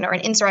revolution or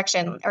an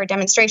insurrection or a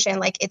demonstration,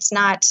 like it's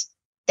not,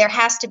 there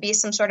has to be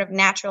some sort of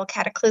natural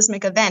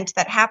cataclysmic event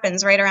that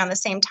happens right around the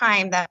same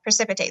time that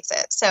precipitates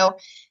it. So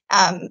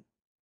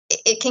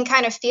it can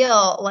kind of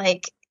feel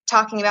like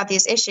talking about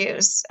these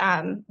issues,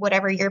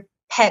 whatever your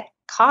pet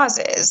cause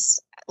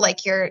is,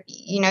 like you're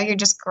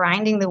just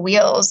grinding the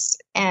wheels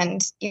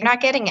and you're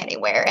not getting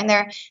anywhere. And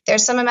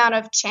there's some amount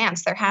of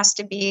chance. There has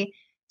to be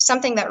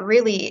something that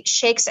really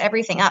shakes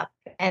everything up,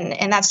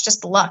 and that's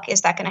just luck.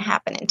 Is that going to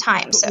happen in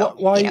time? So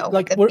why?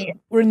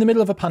 We're in the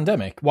middle of a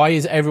pandemic. Why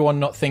is everyone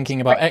not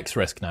thinking about X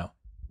risk now?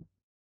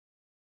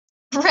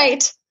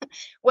 Right.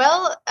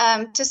 Well,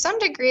 to some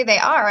degree they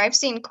are. I've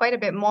seen quite a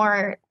bit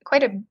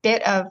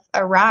of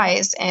a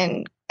rise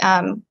in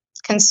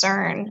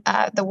concern.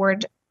 The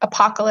word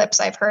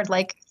apocalypse I've heard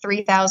like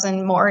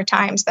 3,000 more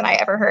times than I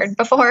ever heard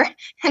before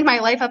in my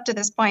life up to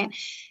this point.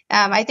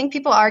 I think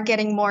people are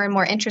getting more and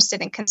more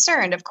interested and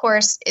concerned. Of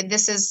course,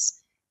 this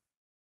is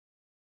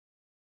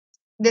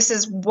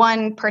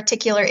one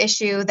particular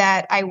issue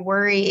that I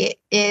worry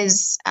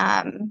is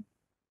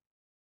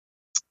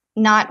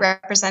not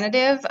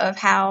representative of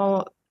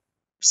how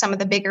some of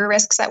the bigger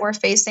risks that we're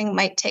facing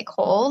might take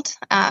hold.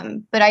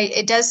 But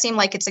it does seem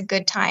like it's a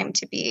good time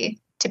to be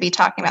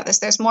talking about this.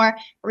 There's more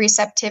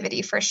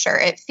receptivity for sure.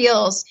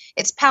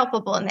 It's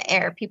palpable in the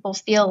air. People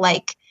feel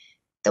like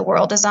the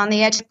world is on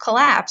the edge of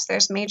collapse.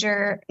 There's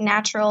major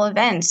natural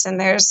events, and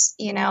there's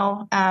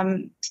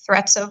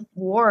threats of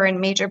war and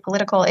major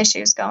political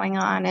issues going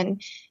on,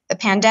 and the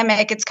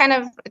pandemic. It's kind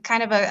of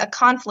a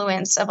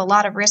confluence of a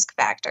lot of risk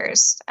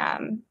factors.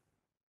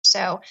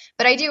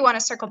 But I do want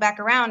to circle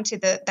back around to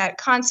that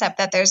concept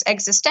that there's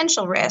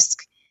existential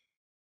risk,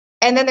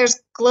 and then there's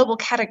global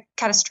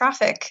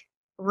catastrophic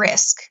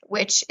risk,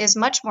 which is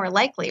much more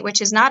likely, which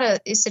is not a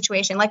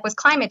situation like with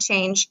climate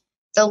change.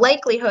 The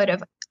likelihood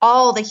of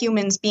all the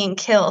humans being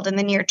killed in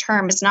the near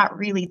term is not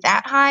really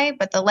that high,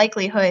 but the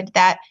likelihood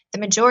that the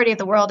majority of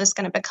the world is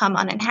going to become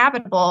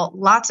uninhabitable,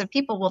 lots of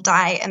people will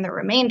die, and the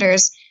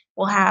remainders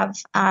will have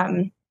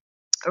a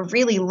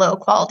really low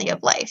quality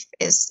of life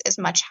is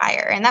much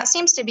higher. And that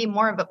seems to be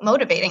more of a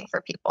motivating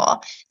for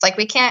people. It's like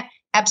we can't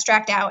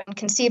abstract out and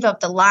conceive of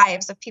the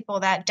lives of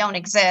people that don't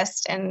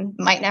exist and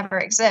might never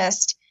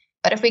exist.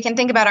 But if we can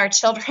think about our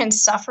children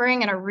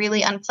suffering in a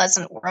really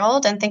unpleasant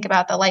world and think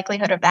about the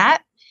likelihood of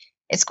that,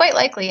 it's quite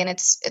likely, and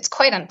it's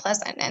quite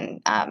unpleasant.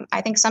 And I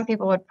think some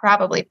people would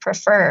probably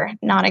prefer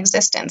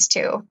non-existence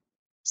to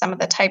some of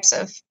the types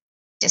of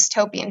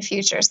dystopian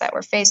futures that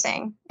we're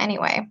facing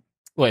anyway.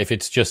 Well, if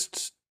it's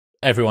just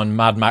everyone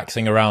Mad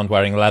Maxing around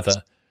wearing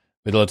leather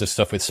with loads of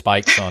stuff with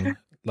spikes on,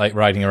 like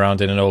riding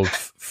around in an old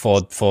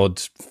Ford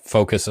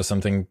Focus or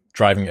something,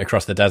 driving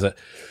across the desert.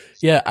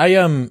 Yeah, I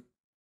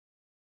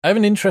have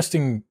an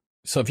interesting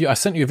sort of view. I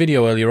sent you a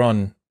video earlier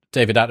on,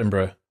 David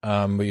Attenborough,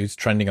 who's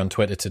trending on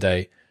Twitter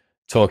today,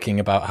 talking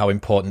about how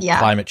important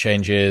climate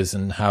change is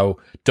and how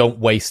don't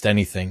waste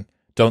anything.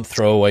 Don't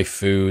throw away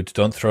food.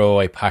 Don't throw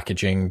away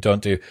packaging.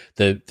 Don't do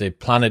the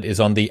planet is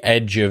on the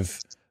edge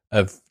of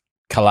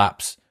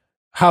collapse.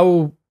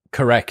 How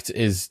correct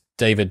is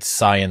David's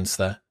science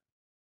there?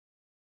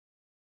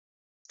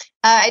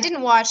 I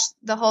didn't watch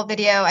the whole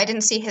video. I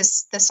didn't see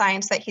the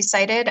science that he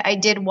cited. I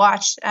did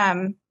watch.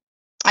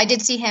 I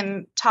did see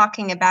him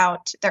talking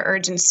about the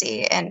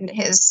urgency and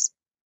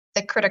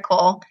the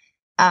critical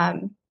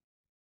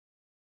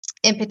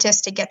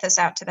impetus to get this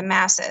out to the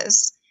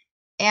masses.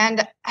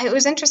 And it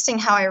was interesting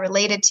how I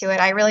related to it.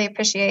 I really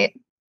appreciate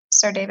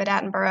Sir David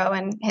Attenborough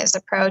and his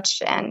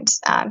approach, and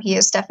he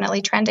is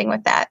definitely trending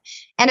with that.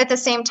 And at the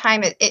same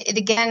time, it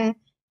again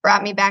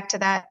brought me back to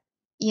that,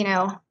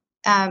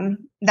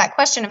 that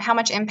question of how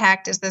much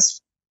impact is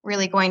this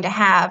really going to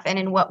have, and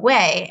in what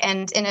way?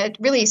 And in a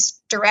really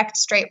direct,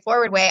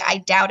 straightforward way, I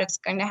doubt it's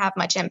going to have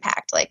much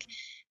impact. Like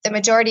the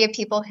majority of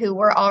people who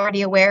were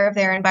already aware of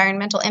their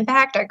environmental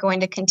impact are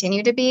going to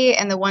continue to be,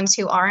 and the ones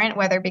who aren't,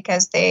 whether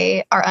because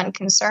they are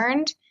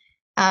unconcerned,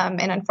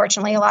 and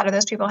unfortunately, a lot of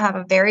those people have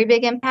a very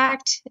big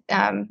impact,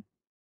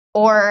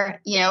 or,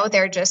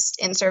 they're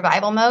just in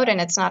survival mode and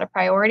it's not a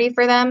priority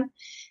for them.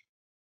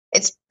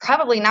 It's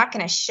probably not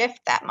going to shift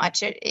that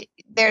much.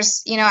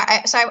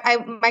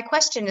 My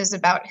question is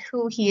about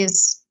who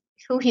he's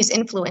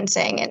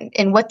influencing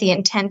and what the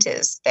intent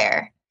is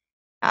there.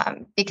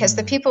 Because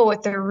the people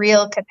with the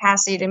real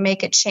capacity to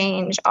make a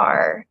change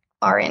are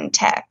in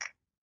tech.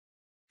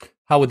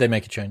 How would they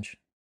make a change?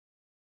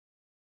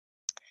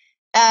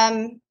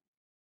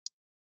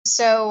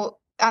 So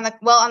on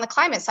the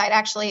climate side,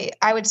 actually,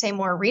 I would say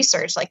more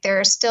research. Like there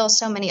are still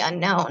so many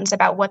unknowns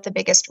about what the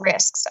biggest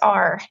risks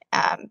are.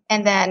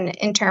 And then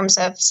in terms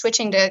of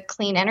switching to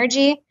clean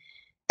energy,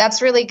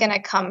 that's really going to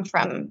come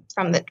from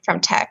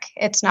tech.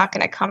 It's not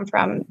going to come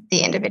from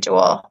the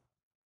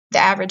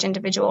average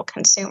individual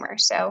consumer.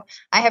 So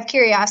I have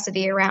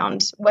curiosity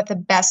around what the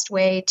best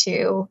way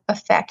to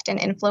affect and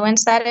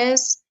influence that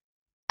is.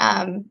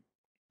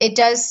 It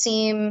does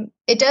seem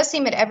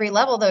at every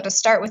level, though, to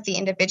start with the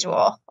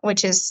individual,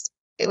 which is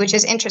which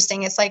is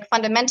interesting. It's like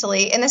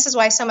fundamentally, and this is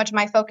why so much of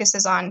my focus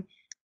is on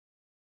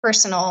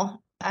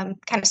personal kind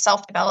of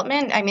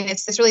self-development. I mean,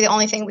 it's really the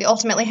only thing we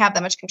ultimately have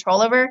that much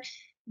control over.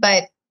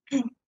 But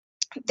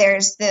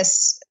there's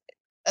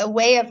a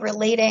way of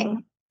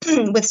relating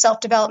with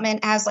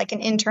self-development as like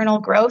an internal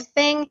growth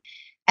thing.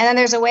 And then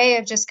there's a way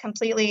of just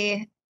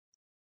completely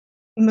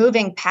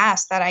moving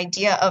past that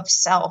idea of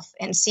self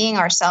and seeing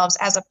ourselves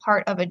as a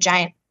part of a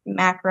giant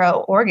macro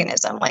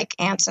organism, like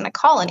ants in a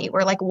colony.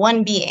 We're like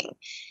one being.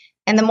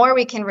 And the more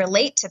we can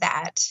relate to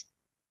that,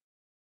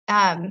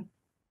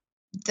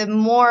 the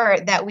more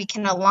that we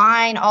can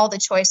align all the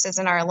choices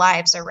in our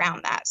lives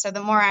around that. So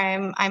the more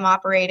I'm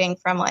operating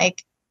from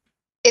like,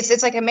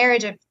 it's like a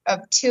marriage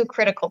of two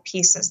critical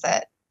pieces.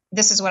 That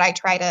this is what I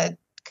try to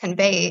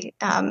convey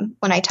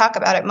when I talk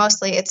about it.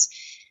 Mostly it's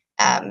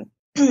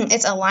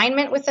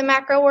alignment with the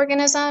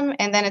macroorganism,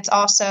 and then it's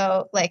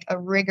also like a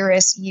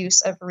rigorous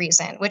use of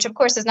reason, which of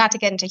course is not to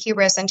get into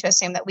hubris and to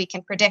assume that we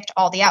can predict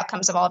all the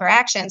outcomes of all of our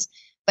actions,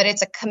 but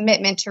it's a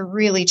commitment to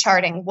really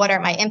charting what are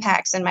my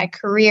impacts in my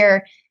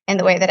career and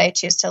the way that I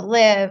choose to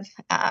live,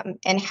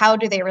 and how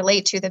do they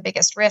relate to the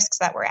biggest risks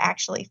that we're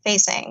actually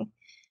facing.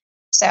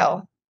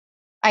 So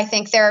I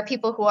think there are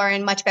people who are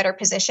in much better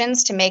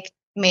positions to make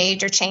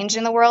major change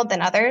in the world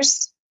than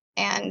others.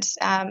 And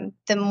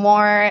the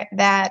more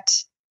that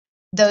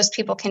those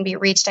people can be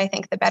reached, I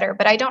think the better.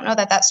 But I don't know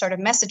that sort of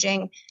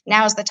messaging,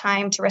 now is the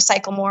time to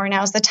recycle more,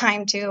 now is the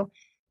time to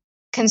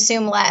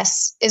consume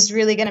less, is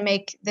really going to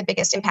make the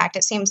biggest impact.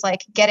 It seems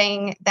like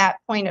getting that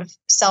point of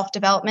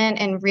self-development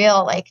and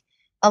real like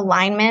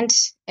alignment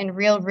and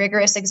real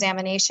rigorous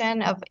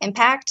examination of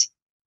impact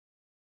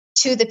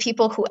to the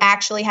people who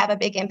actually have a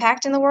big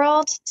impact in the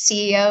world,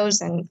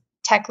 CEOs and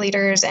tech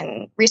leaders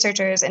and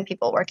researchers and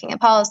people working in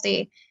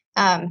policy,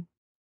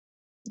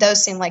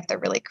 those seem like the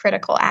really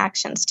critical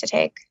actions to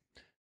take.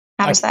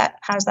 How does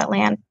that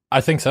land?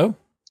 I think so.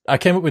 I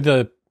came up with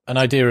an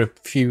idea a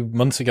few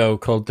months ago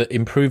called the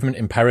improvement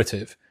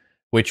imperative,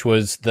 which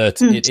was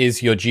that it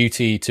is your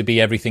duty to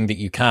be everything that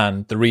you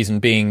can. The reason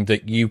being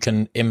that you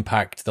can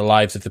impact the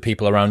lives of the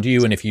people around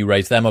you. And if you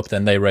raise them up,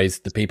 then they raise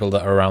the people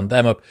that are around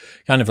them up.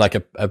 Kind of like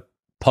a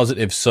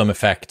positive sum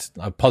effect,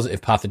 a positive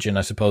pathogen,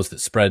 I suppose,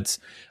 that spreads.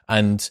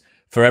 And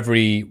for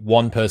every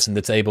one person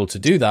that's able to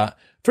do that,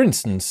 for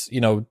instance,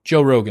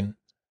 Joe Rogan,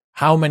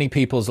 how many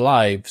people's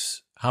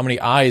lives, how many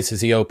eyes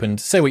has he opened?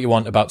 Say what you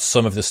want about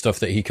some of the stuff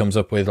that he comes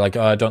up with. Like,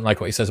 oh, I don't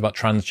like what he says about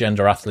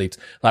transgender athletes.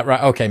 Like,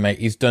 right, okay, mate,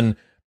 he's done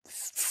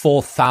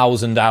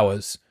 4,000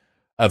 hours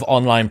of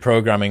online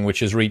programming, which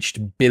has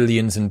reached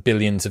billions and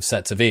billions of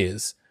sets of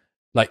ears.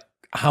 Like,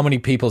 how many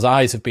people's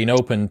eyes have been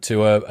opened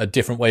to a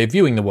different way of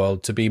viewing the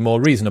world, to be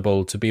more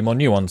reasonable, to be more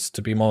nuanced,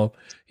 to be more,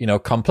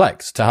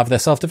 complex, to have their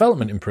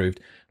self-development improved?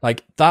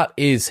 Like, that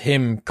is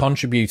him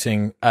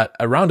contributing at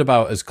around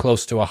about as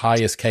close to a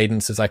highest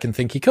cadence as I can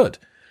think he could.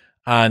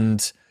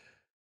 And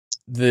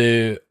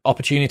the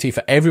opportunity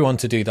for everyone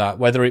to do that,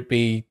 whether it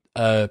be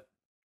a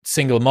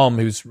single mom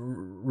who's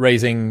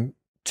raising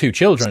 2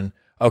 children,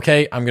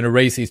 okay, I'm going to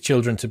raise these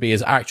children to be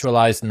as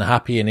actualized and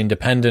happy and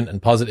independent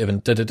and positive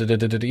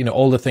and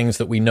all the things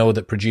that we know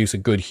that produce a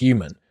good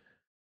human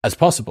as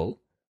possible.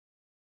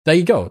 There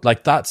you go.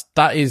 Like, that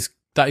is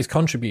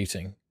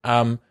contributing.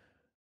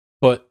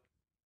 But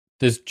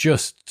there's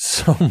just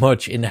so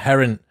much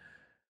inherent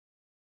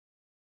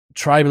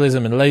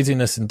tribalism and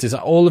laziness and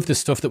all of this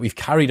stuff that we've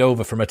carried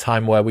over from a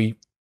time where we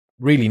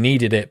really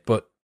needed it,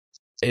 but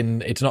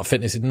it's not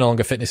fitness, it's no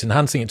longer fitness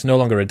enhancing, it's no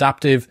longer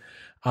adaptive.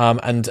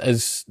 And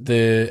as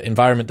the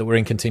environment that we're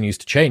in continues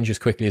to change as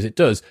quickly as it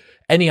does,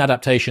 any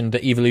adaptation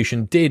that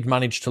evolution did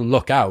manage to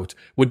look out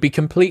would be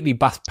completely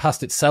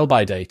past its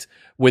sell-by date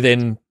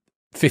within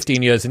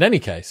 15 years in any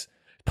case.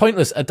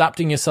 Pointless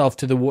adapting yourself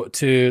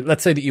to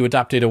let's say that you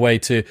adapted a way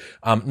to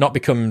not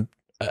become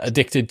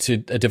addicted to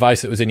a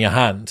device that was in your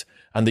hand,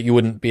 and that you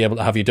wouldn't be able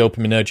to have your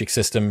dopaminergic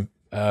system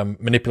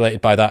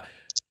manipulated by that.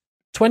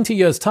 20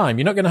 years time,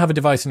 you're not going to have a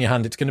device in your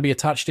hand, it's going to be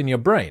attached in your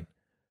brain.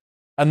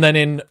 And then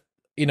in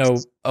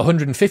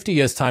 150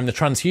 years time, the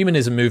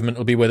transhumanism movement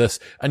will be with us,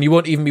 and you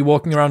won't even be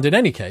walking around in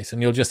any case,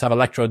 and you'll just have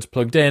electrodes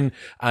plugged in,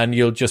 and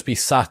you'll just be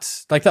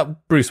sat like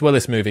that Bruce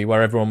Willis movie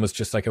where everyone was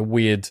just like a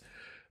weird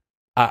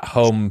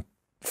at-home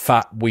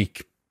fat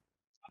weak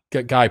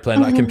guy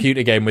playing like a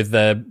computer game with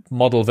their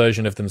model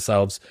version of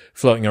themselves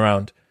floating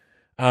around.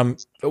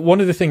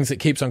 One of the things that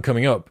keeps on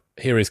coming up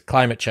here is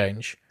climate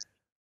change.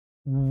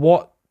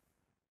 What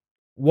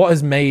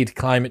has made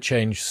climate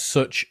change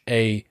such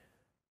a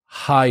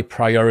high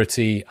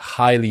priority,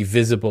 highly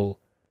visible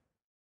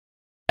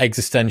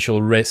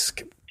existential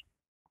risk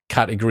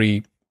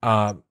category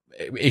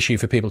issue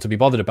for people to be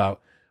bothered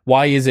about?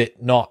 Why is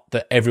it not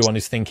that everyone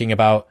is thinking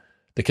about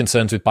the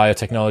concerns with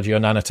biotechnology or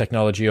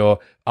nanotechnology or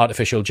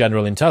artificial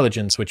general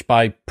intelligence, which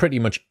by pretty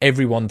much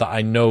everyone that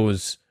I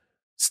know's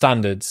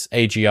standards,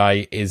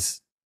 AGI is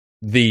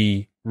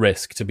the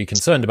risk to be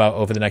concerned about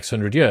over the next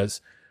 100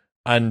 years.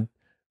 And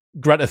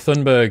Greta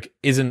Thunberg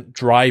isn't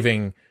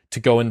driving to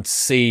go and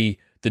see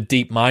the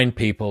deep mind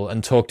people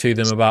and talk to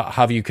them about,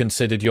 have you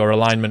considered your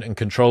alignment and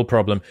control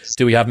problem?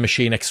 Do we have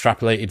machine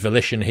extrapolated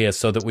volition here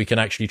so that we can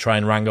actually try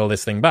and wrangle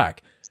this thing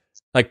back?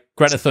 Like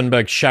Greta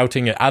Thunberg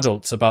shouting at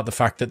adults about the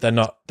fact that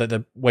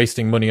they're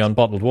wasting money on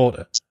bottled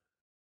water.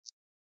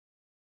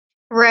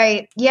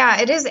 Right.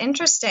 Yeah, it is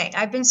interesting.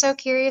 I've been so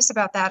curious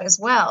about that as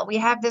well. We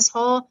have this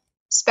whole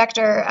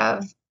specter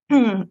of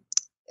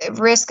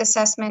risk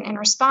assessment and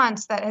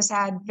response that has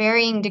had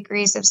varying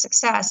degrees of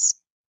success.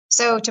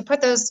 So to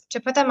put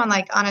them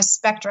on a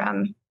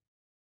spectrum,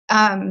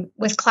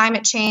 with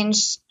climate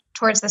change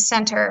towards the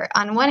center,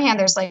 on one hand,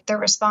 there's like the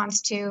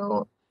response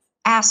to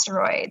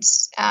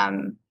asteroids.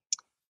 That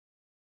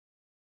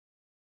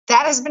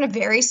has been a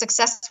very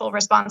successful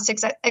response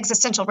to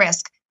existential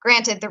risk.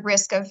 Granted, the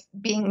risk of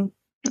being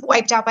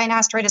wiped out by an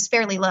asteroid is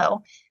fairly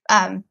low,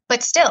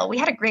 but still, we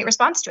had a great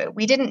response to it.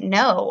 We didn't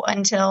know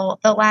until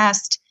the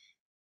last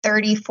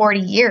 30, 40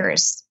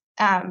 years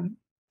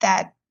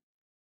that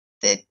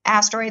the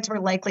asteroids were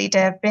likely to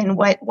have been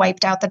what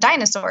wiped out the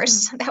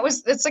dinosaurs.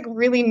 It's like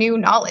really new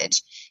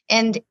knowledge.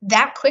 And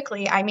that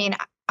quickly, I mean,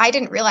 I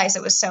didn't realize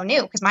it was so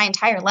new because my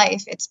entire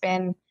life it's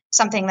been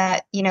something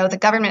that, the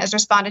government has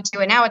responded to.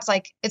 And now it's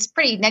like, it's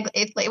pretty,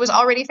 it was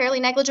already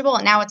fairly negligible.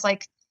 And now it's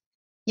like,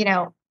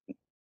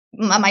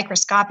 a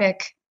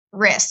microscopic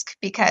risk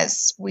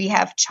because we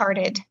have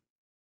charted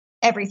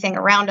everything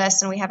around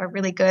us and we have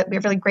really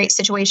great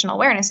situational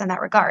awareness in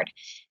that regard.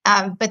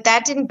 But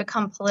that didn't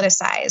become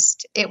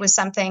politicized. It was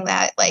something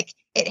that like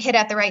it hit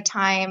at the right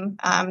time.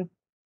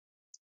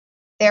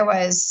 There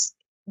was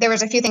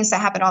a few things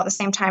that happened all at the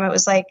same time. It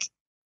was like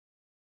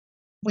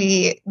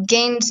we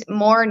gained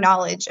more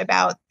knowledge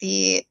about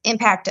the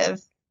impact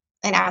of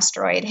an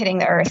asteroid hitting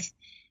the Earth.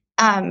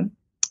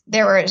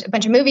 There were a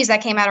bunch of movies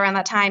that came out around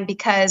that time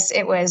because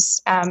it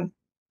was a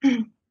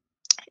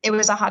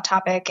hot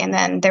topic. And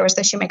then there was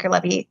the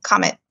Shoemaker-Levy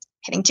comet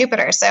hitting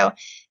Jupiter. So,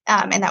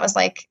 and that was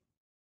like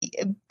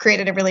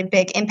created a really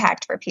big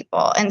impact for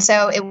people. And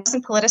so it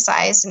wasn't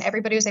politicized and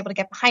everybody was able to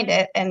get behind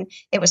it and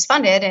it was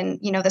funded. And,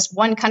 this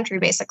one country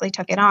basically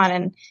took it on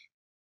and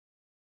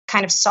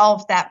kind of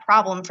solved that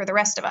problem for the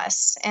rest of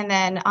us. And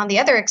then on the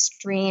other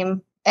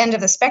extreme end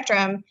of the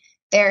spectrum,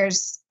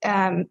 there's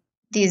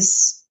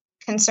these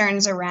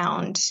concerns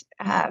around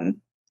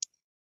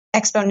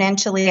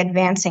exponentially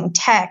advancing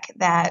tech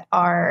that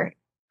are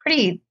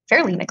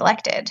fairly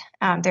neglected.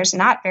 There's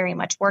not very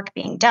much work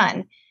being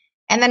done.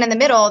 And then in the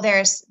middle,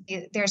 there's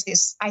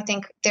this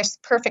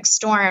perfect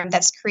storm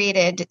that's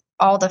created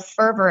all the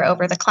fervor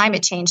over the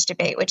climate change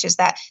debate, which is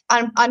that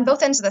on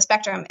both ends of the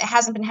spectrum, it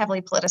hasn't been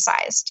heavily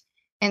politicized.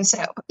 And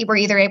so we're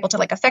either able to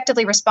like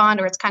effectively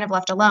respond or it's kind of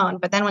left alone.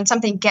 But then when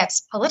something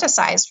gets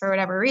politicized for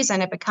whatever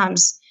reason, it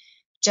becomes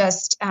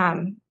just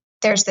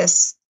there's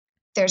this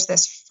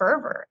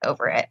fervor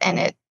over it,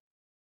 and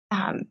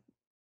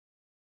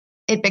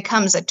it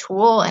becomes a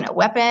tool and a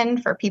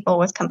weapon for people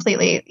with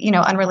completely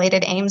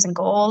unrelated aims and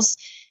goals.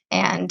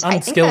 And I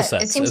think skill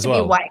sets it seems as to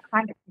well. be why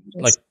climate change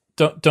is. Like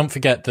don't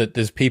forget that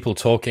there's people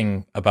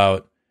talking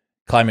about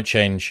climate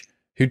change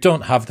who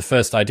don't have the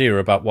first idea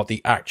about what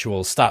the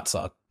actual stats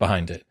are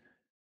behind it.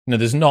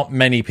 There's not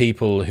many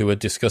people who are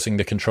discussing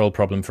the control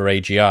problem for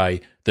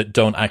AGI that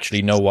don't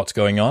actually know what's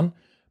going on.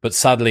 But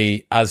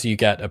sadly, as you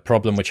get a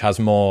problem which has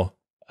more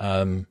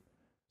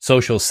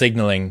social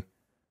signaling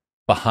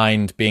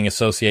behind being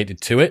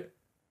associated to it,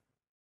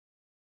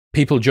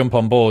 people jump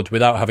on board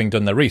without having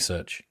done their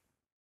research.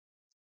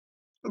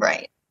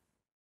 Right.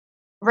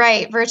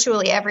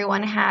 Virtually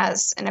everyone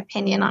has an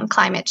opinion on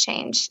climate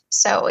change.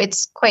 So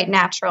it's quite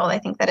natural. I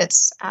think that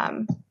it's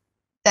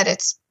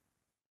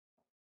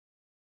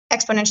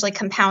exponentially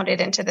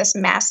compounded into this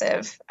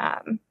massive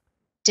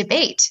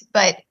debate.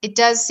 But it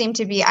does seem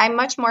to be, I'm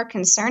much more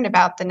concerned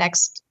about the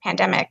next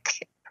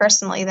pandemic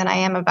personally than I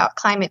am about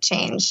climate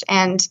change.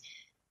 And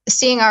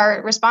seeing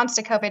our response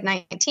to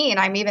COVID-19,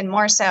 I'm even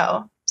more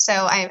so. So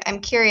I'm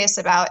curious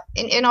about,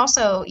 and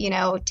also,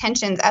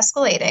 tensions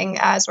escalating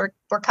as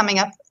we're coming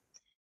up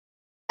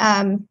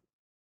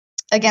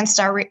against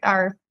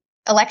our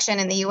election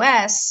in the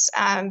U.S.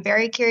 I'm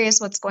very curious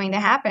what's going to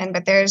happen.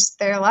 But there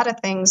are a lot of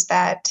things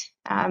that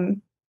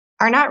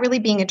are not really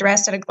being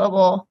addressed at a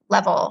global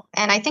level.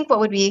 And I think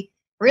what would be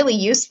really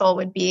useful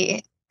would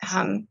be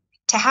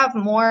to have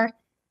more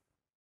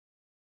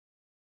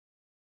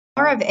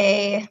of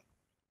a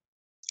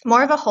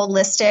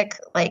holistic,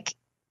 like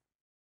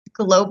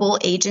global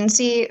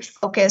agency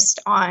focused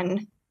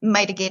on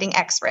mitigating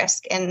X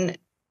risk and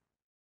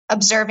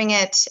observing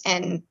it,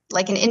 and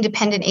like an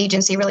independent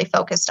agency really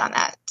focused on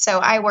that. So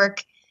I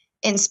work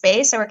in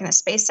space. I work in the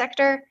space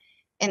sector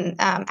in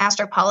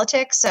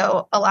Astropolitics.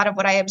 So a lot of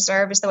what I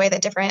observe is the way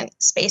that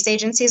different space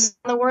agencies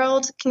in the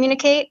world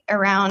communicate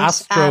around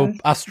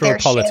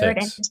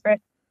Astropolitics.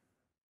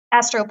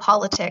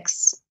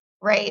 Astropolitics,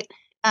 right?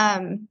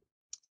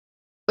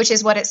 Which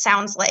is what it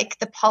sounds like,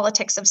 the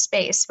politics of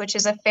space, which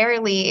is a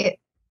fairly,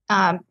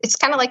 it's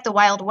kind of like the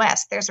Wild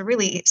West. There's a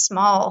really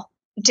small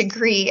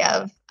degree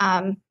of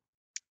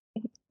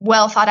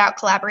well thought out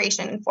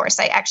collaboration and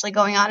foresight actually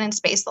going on in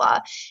space law.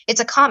 It's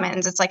a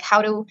commons. It's like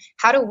how do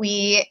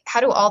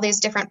all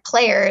these different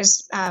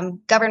players,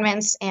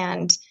 governments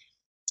and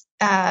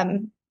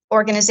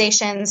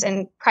organizations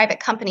and private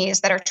companies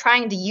that are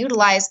trying to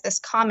utilize this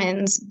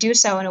commons do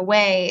so in a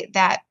way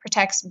that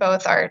protects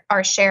both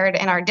our shared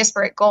and our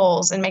disparate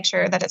goals and make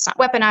sure that it's not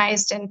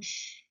weaponized. And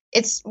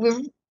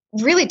we've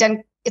really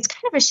done, it's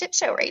kind of a shit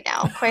show right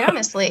now, quite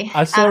honestly.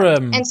 I saw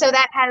and so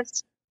that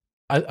has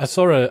I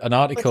saw an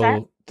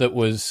article that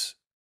was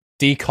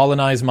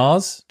decolonize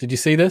Mars. Did you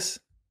see this?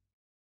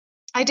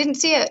 I didn't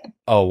see it.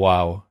 Oh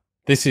wow.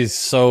 This is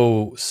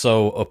so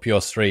up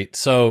your street.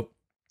 So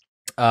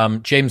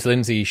James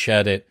Lindsay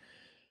shared it.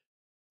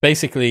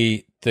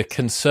 Basically, the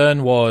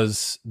concern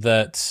was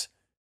that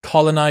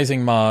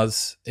colonizing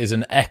Mars is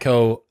an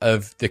echo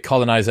of the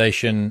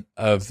colonization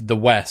of the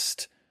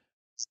West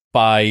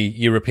by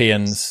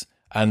Europeans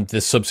and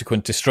the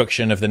subsequent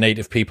destruction of the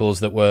native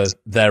peoples that were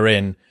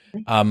therein.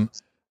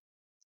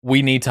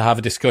 We need to have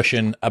a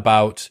discussion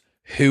about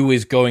who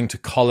is going to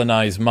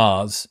colonize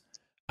Mars.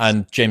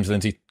 And James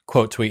Lindsay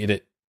quote tweeted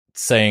it,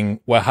 saying,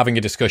 we're having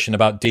a discussion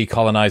about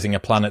decolonizing a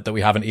planet that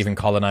we haven't even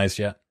colonized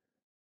yet.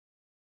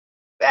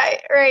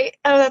 Right.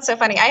 Oh, that's so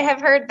funny. I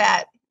have heard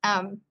that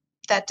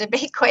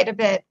debate quite a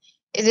bit.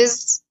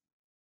 It's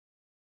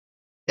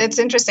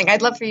interesting.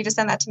 I'd love for you to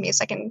send that to me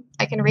so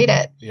I can read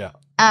it. Yeah.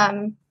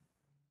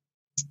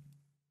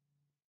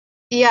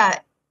 Yeah.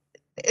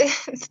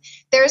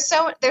 There's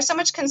so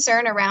much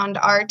concern around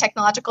our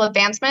technological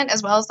advancement,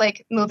 as well as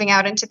like moving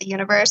out into the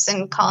universe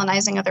and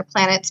colonizing other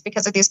planets,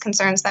 because of these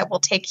concerns that we'll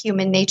take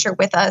human nature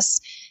with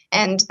us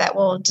and that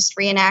we'll just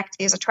reenact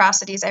these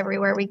atrocities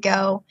everywhere we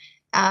go.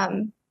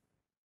 And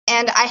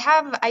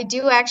I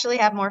do actually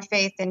have more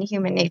faith in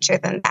human nature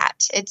than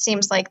that. It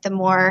seems like the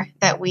more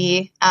that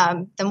we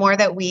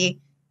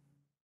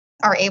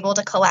are able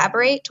to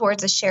collaborate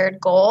towards a shared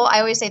goal. I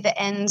always say the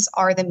ends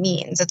are the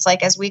means. It's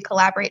like as we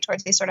collaborate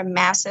towards these sort of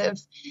massive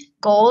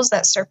goals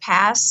that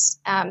surpass,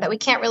 that we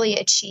can't really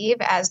achieve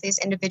as these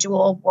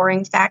individual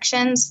warring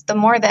factions, the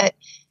more that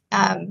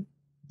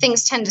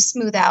things tend to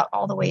smooth out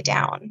all the way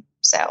down.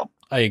 So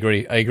I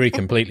agree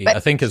completely. I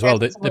think as well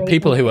that the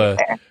people who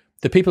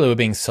are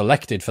being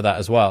selected for that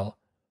as well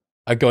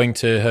are going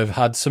to have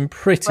had some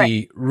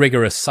pretty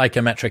rigorous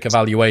psychometric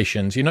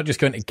evaluations. You're not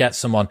just going to get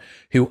someone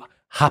who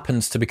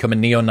happens to become a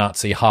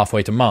neo-Nazi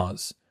halfway to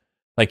Mars.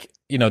 Like,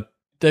 you know,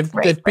 they've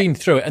been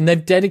through it and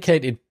they've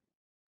dedicated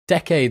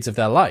decades of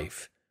their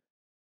life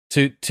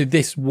to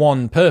this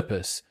one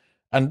purpose.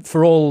 And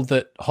for all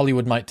that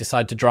Hollywood might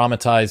decide to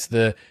dramatize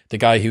the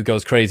guy who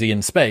goes crazy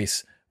in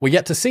space, we're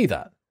yet to see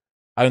that.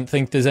 I don't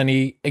think there's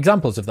any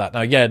examples of that.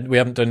 Now, yeah, we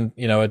haven't done,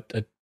 you know,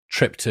 a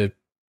trip to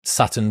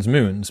Saturn's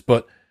moons,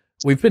 but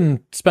we've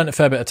spent a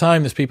fair bit of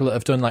time. There's people that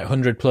have done like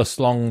 100+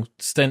 long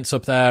stints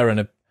up there and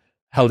have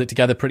held it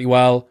together pretty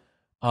well.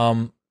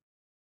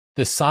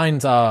 The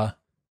signs are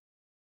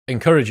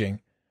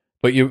encouraging,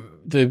 but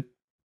the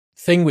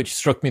thing which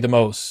struck me the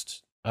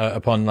most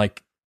upon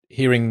like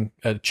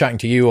chatting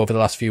to you over the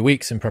last few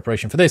weeks in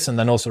preparation for this, and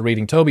then also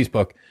reading Toby's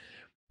book,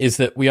 is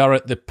that we are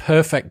at the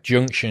perfect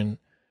junction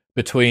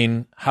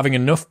between having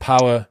enough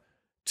power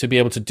to be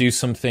able to do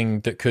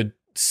something that could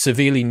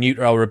severely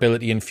neuter our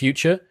ability in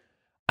future,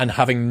 and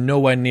having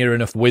nowhere near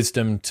enough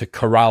wisdom to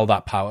corral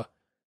that power.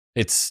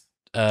 It's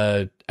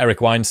Eric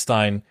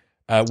Weinstein,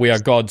 we are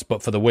gods,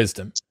 but for the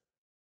wisdom.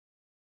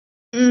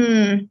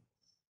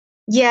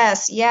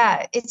 Yes,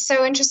 yeah. It's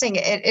so interesting.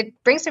 It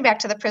brings me back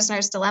to the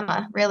prisoner's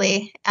dilemma,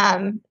 really.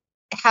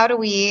 How do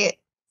we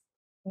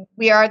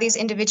are these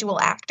individual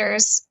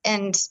actors,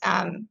 and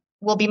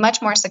we'll be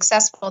much more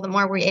successful the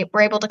more we're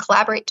able to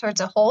collaborate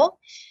towards a whole.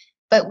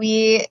 But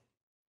we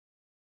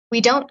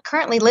don't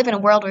currently live in a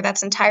world where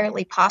that's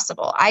entirely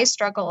possible. I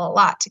struggle a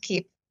lot to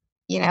keep,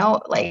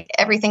 like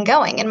everything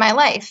going in my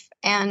life.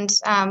 And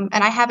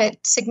I have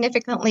it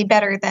significantly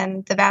better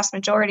than the vast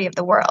majority of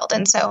the world.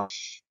 And so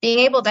being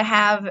able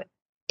to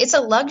it's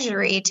a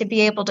luxury to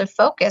be able to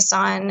focus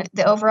on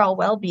the overall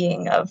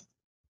well-being of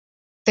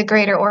the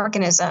greater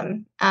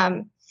organism.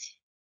 But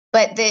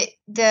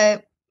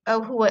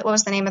what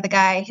was the name of the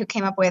guy who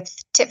came up with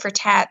tit for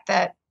tat,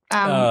 that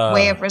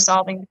way of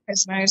resolving the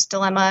prisoner's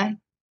dilemma?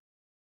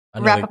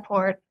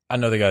 Rappaport. I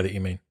know the guy that you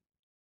mean.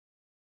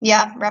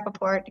 Yeah,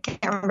 Rappaport. I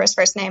can't remember his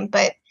first name,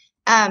 but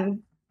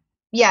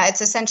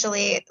it's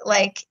essentially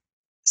like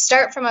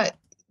start from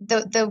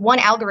the one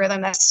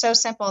algorithm that's so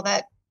simple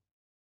that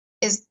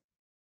is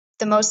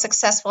the most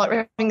successful at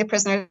removing the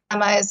prisoner's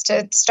dilemma is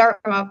to start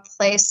from a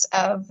place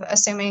of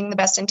assuming the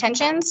best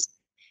intentions,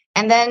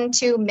 and then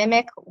to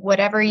mimic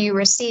whatever you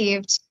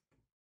received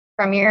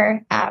from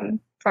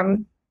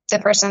from the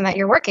person that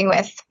you're working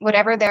with,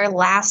 whatever their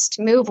last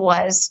move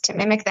was, to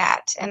mimic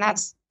that. And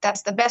that's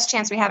the best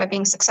chance we have of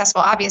being successful.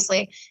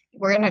 Obviously,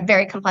 we're in a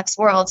very complex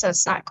world, so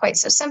it's not quite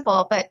so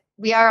simple, but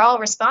we are all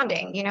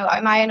responding.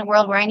 Am I in a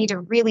world where I need to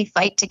really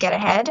fight to get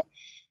ahead?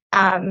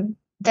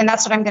 Then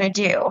that's what I'm going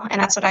to do. And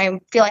that's what I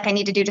feel like I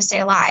need to do to stay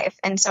alive.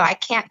 And so I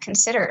can't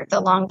consider the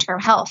long-term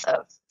health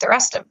of the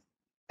rest of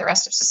the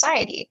rest of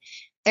society.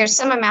 There's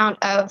some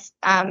amount of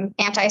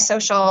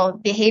antisocial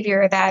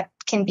behavior that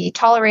can be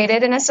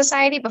tolerated in a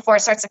society before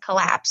it starts to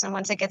collapse. And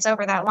once it gets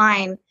over that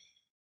line,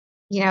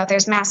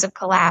 there's massive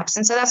collapse.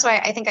 And so that's why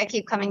I think I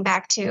keep coming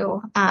back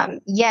to,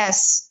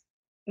 yes,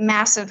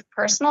 massive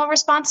personal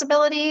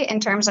responsibility in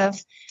terms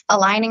of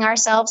aligning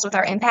ourselves with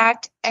our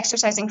impact,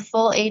 exercising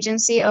full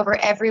agency over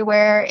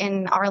everywhere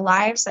in our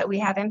lives that we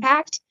have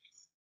impact,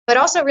 but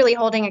also really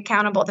holding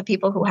accountable the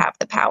people who have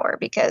the power,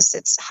 because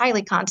it's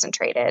highly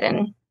concentrated.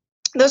 And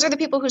those are the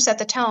people who set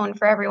the tone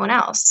for everyone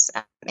else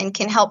and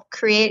can help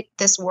create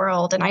this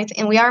world.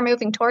 And we are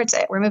moving towards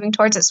it. We're moving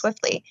towards it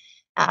swiftly.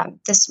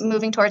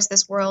 Moving towards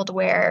this world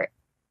where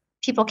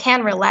people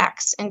can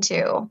relax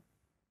into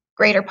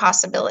greater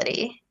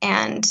possibility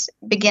and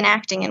begin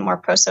acting in more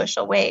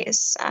pro-social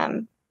ways.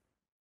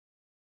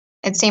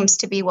 It seems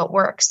to be what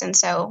works. And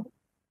so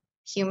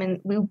we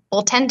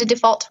will tend to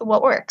default to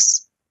what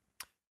works.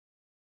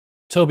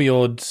 Toby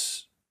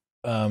Ord's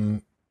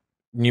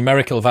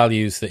numerical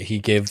values that he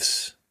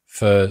gives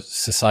for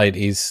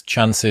society's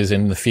chances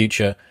in the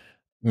future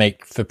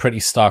make for pretty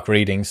stark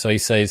reading. So he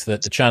says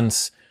that the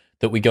chance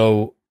that we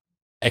go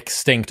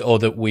extinct or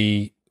that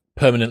we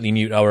permanently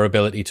mute our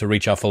ability to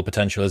reach our full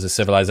potential as a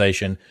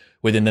civilization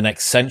within the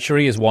next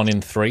century is 1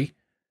 in 3,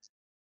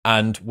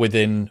 and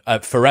within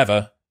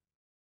forever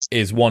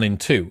is 1 in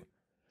 2.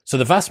 So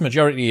the vast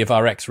majority of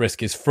our X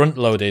risk is front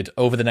loaded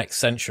over the next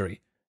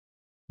century.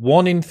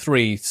 1 in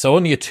 3, so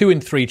only a 2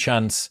 in 3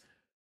 chance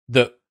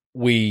that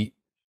we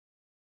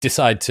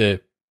decide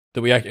that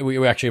we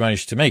actually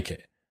manage to make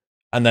it,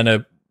 and then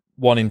a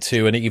 1 in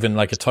 2, and even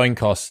like a time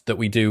cost that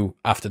we do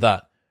after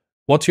that.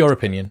 What's your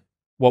opinion?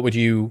 Where would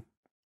you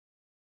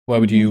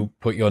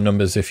put your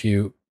numbers if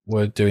you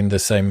were doing the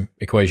same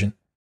equation?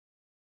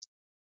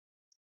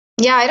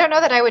 Yeah, I don't know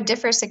that I would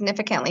differ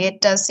significantly.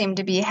 It does seem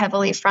to be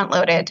heavily front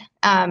loaded.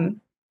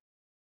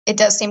 It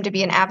does seem to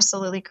be an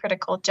absolutely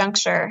critical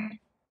juncture.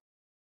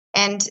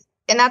 And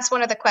that's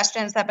one of the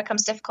questions that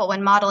becomes difficult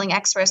when modeling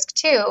X risk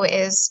too,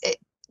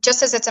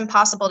 just as it's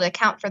impossible to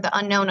account for the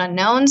unknown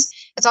unknowns,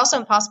 it's also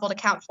impossible to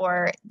account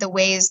for the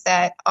ways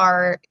that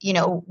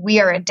we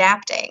are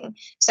adapting.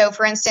 So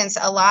for instance,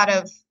 a lot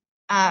of,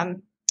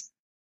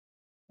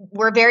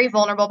 we're very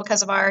vulnerable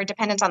because of our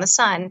dependence on the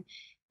sun.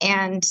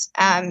 And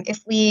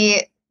if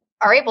we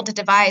are able to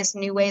devise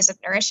new ways of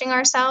nourishing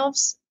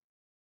ourselves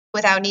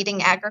without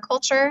needing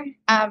agriculture,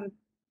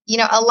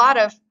 a lot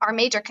of our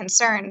major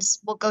concerns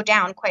will go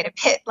down quite a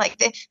bit. Like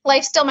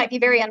life still might be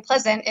very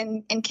unpleasant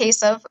in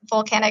case of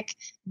volcanic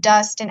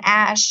dust and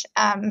ash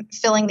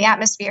filling the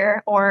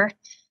atmosphere or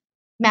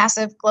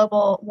massive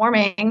global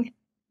warming,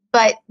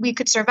 but we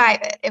could survive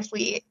it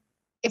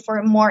if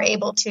we're more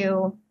able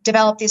to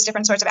develop these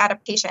different sorts of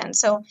adaptations.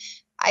 So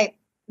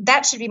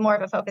that should be more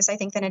of a focus, I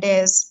think, than it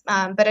is.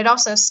 But it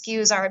also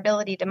skews our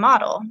ability to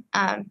model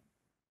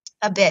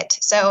a bit.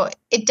 So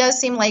it does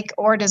seem like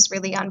Ord is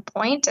really on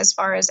point as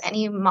far as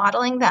any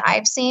modeling that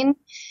I've seen.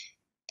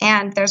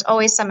 And there's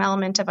always some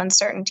element of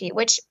uncertainty,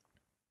 which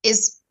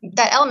is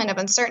that element of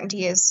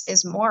uncertainty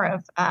is more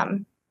of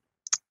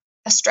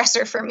a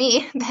stressor for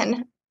me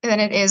than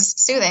it is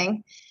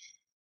soothing.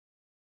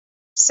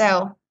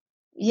 So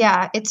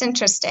yeah, it's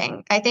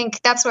interesting. I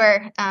think that's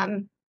where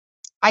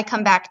I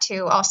come back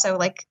to also,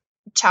 like,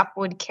 chop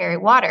wood, carry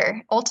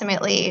water.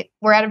 Ultimately,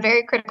 we're at a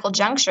very critical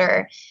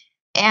juncture,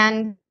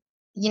 and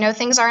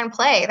things are in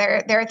play.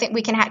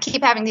 We can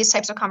keep having these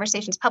types of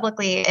conversations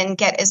publicly and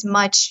get as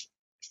much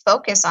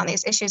focus on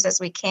these issues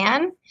as we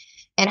can,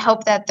 and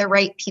hope that the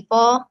right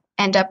people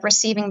end up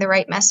receiving the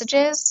right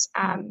messages.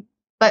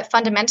 But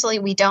fundamentally,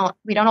 we don't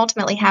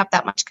ultimately have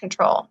that much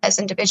control as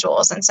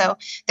individuals, and so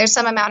there's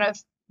some amount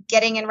of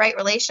getting in right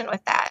relation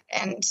with that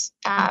and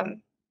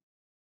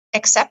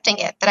accepting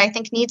it that I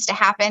think needs to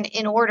happen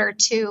in order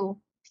to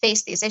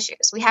face these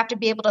issues. We have to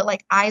be able to,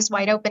 like, eyes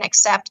wide open,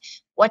 accept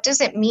what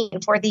does it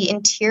mean for the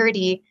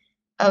entirety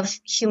of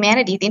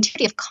humanity, the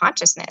entirety of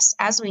consciousness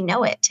as we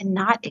know it, to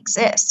not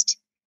exist.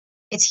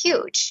 It's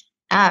huge.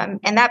 And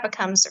that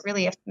becomes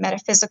really a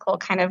metaphysical,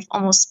 kind of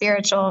almost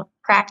spiritual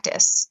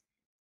practice.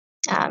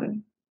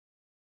 And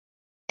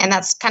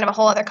that's kind of a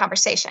whole other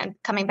conversation,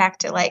 coming back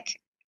to,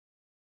 like,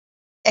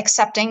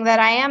 accepting that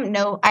I am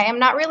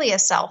not really a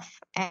self.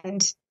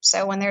 And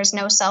so when there's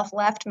no self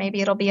left,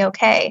 maybe it'll be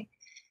okay.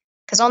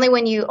 Because only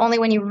when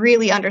you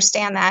really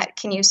understand that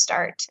can you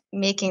start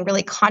making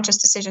really conscious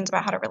decisions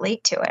about how to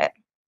relate to it.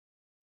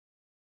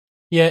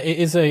 Yeah, it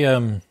is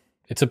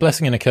it's a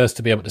blessing and a curse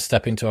to be able to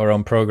step into our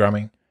own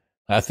programming.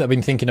 I've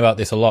been thinking about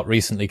this a lot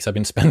recently because I've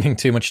been spending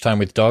too much time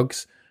with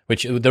dogs,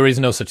 which there is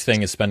no such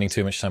thing as spending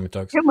too much time with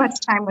dogs. Too much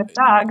time with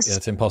dogs. Yeah,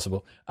 it's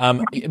impossible.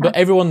 But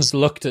everyone's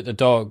looked at a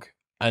dog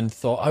and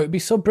thought, oh, it would be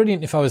so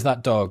brilliant if I was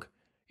that dog.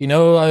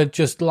 I'd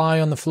just lie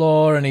on the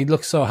floor and he'd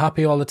look so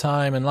happy all the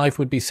time and life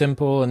would be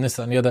simple and this,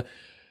 that, and the other.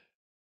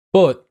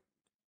 But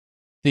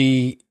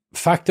the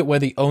fact that we're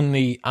the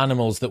only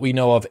animals that we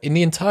know of in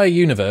the entire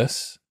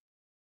universe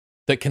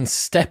that can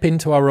step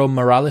into our own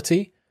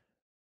morality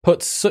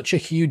puts such a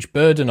huge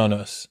burden on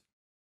us.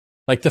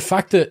 Like, the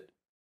fact that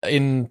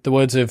in the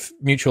words of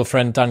mutual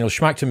friend Daniel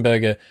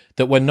Schmachtenberger,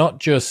 that we're not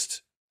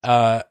just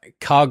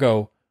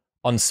cargo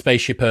on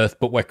Spaceship Earth,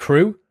 but we're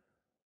crew.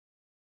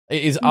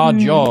 It is our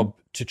job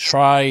to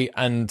try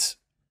and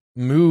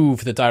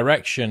move the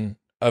direction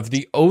of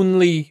the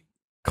only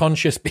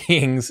conscious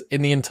beings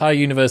in the entire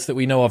universe that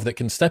we know of that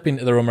can step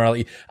into their own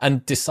morality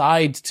and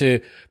decide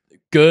to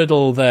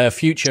girdle their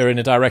future in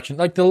a direction.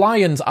 Like, the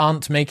lions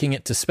aren't making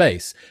it to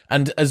space.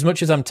 And as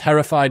much as I'm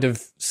terrified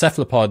of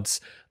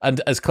cephalopods, and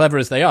as clever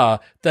as they are,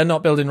 they're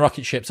not building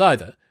rocket ships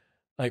either.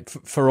 Like,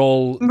 for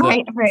all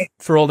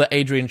that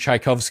Adrian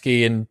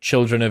Tchaikovsky and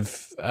Children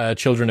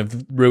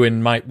of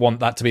Ruin might want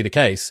that to be the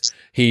case,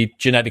 he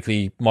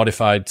genetically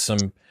modified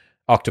some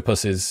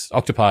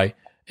octopi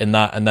in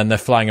that, and then they're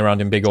flying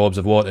around in big orbs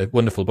of water.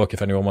 Wonderful book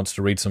if anyone wants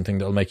to read something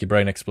that'll make your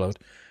brain explode.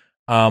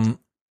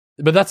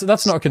 But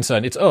that's not a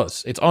concern. It's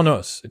us. It's on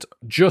us. It's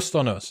just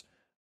on us.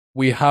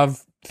 We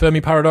have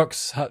Fermi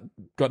paradox.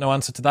 Got no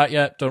answer to that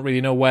yet. Don't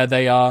really know where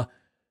they are.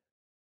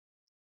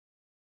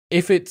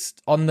 If it's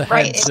on the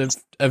heads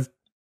of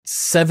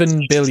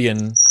 7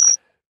 billion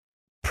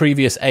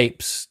previous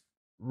apes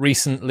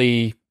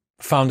recently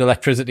found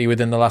electricity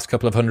within the last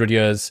couple of 100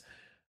 years,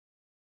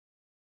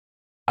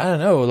 I don't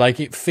know. Like,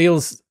 it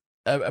feels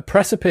a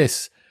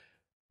precipice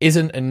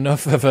isn't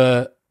enough of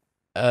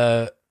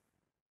a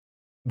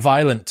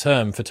violent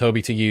term for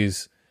Toby to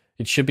use.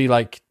 It should be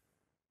like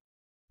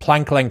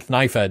plank length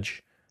knife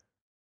edge.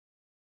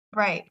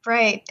 Right.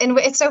 And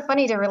it's so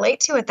funny to relate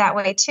to it that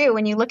way too.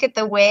 When you look at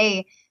the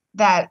way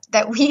that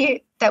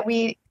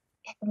we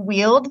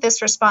wield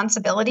this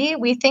responsibility,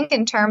 we think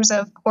in terms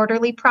of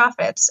quarterly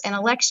profits and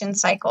election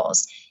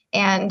cycles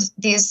and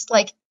these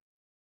like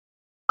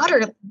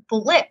utter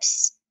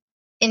blips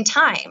in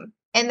time.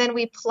 And then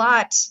we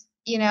plot,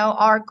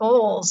 our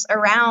goals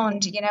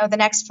around, the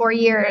next 4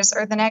 years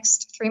or the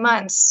next 3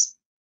 months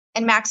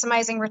and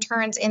maximizing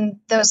returns in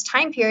those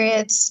time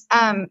periods.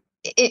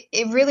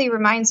 It really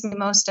reminds me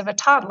most of a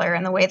toddler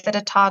and the way that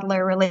a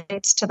toddler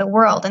relates to the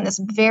world, and this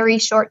very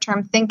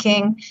short-term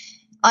thinking,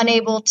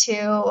 unable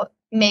to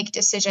make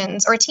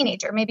decisions, or a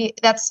teenager. Maybe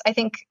I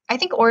think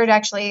Ord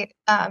actually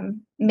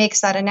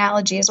makes that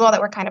analogy as well, that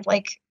we're kind of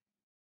like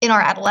in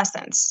our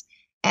adolescence,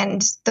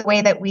 and the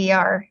way that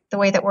we're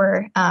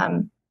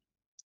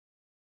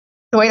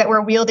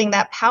wielding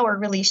that power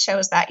really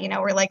shows that,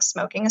 we're like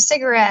smoking a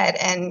cigarette,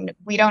 and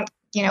we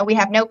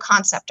have no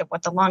concept of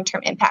what the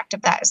long-term impact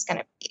of that is going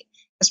to be,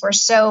 because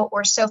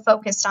we're so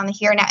focused on the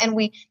here and now, and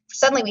we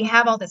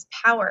have all this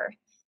power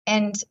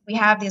and we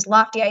have these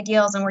lofty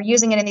ideals and we're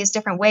using it in these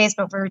different ways,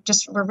 but we're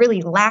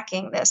really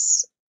lacking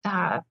this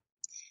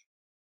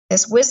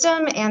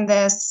wisdom and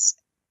this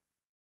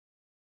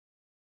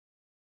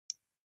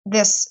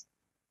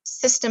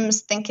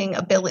systems thinking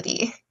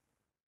ability.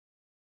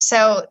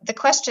 So the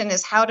question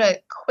is how to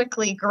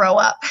quickly grow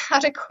up, how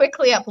to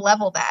quickly up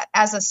level that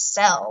as a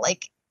cell,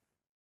 like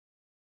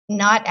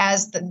not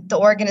as the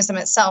organism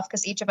itself,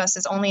 because each of us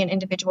is only an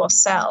individual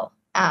cell.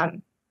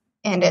 And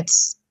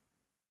it's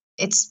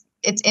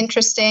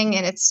interesting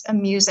and it's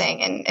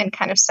amusing and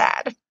kind of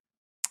sad.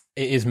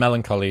 It is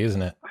melancholy,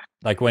 isn't it?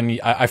 Like when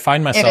I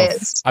find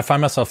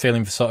myself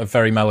feeling sort of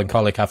very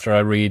melancholic after I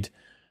read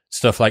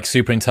stuff like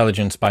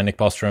Superintelligence by Nick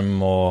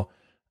Bostrom or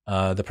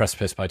The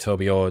Precipice by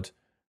Toby Ord.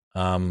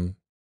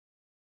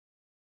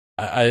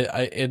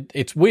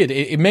 It's weird.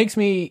 It makes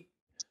me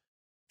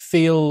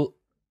feel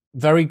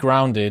very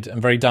grounded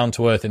and very down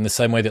to earth in the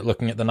same way that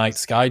looking at the night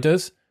sky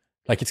does.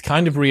 Like, it's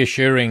kind of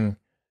reassuring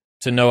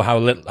to know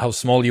how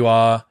small you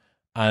are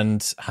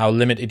and how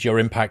limited your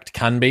impact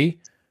can be,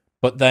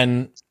 but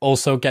then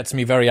also gets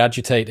me very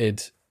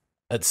agitated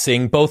at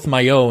seeing both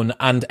my own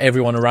and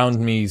everyone around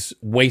me's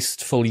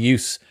wasteful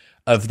use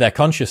of their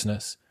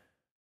consciousness.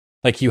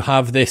 Like, you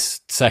have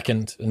this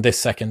second and this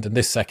second and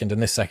this second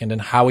and this second,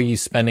 and how are you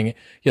spending it?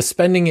 You're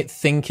spending it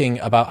thinking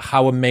about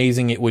how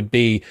amazing it would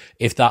be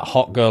if that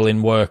hot girl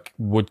in work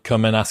would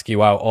come and ask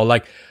you out, or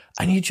like,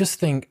 and you just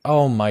think,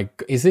 oh my,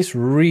 is this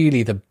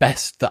really the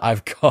best that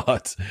I've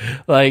got?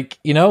 Like,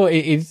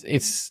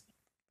 it's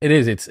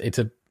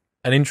an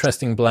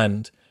interesting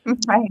blend.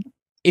 Right.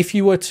 If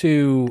you were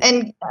to,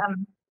 and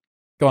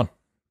go on.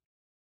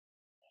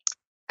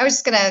 I'm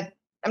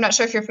not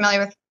sure if you're familiar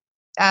with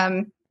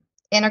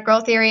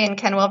integral theory and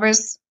Ken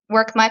Wilber's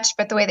work much,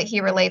 but the way that he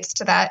relates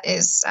to that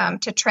is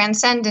to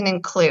transcend and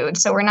include.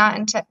 So we're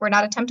not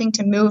attempting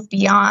to move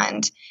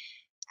beyond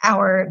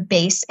our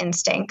base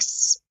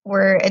instincts.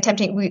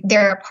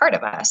 They're a part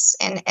of us,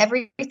 and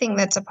everything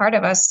that's a part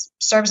of us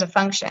serves a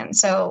function.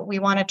 So we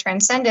want to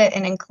transcend it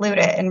and include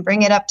it and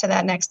bring it up to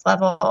that next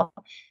level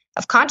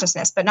of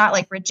consciousness, but not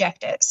like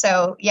reject it.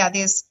 So yeah,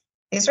 these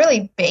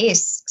really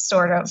base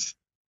sort of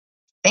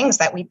things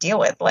that we deal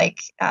with,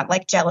 like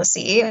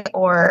jealousy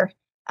or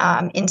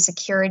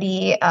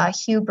insecurity,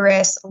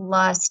 hubris,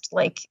 lust,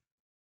 like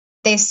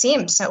they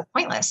seem so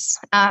pointless,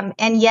 and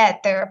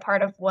yet they're a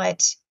part of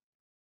what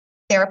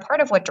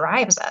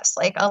drives us.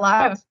 Like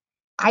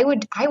I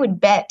would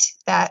bet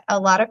that a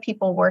lot of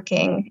people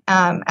working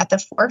at the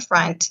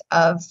forefront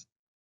of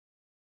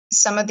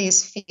some of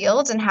these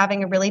fields and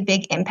having a really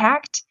big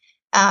impact.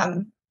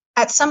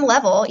 At some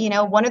level,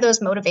 one of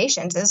those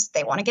motivations is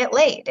they want to get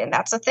laid, and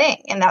that's a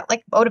thing. And that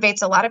like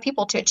motivates a lot of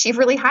people to achieve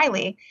really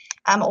highly,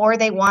 or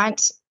they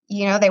want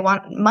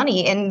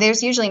money. And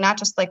there's usually not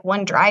just like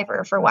one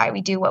driver for why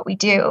we do what we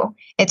do.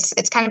 It's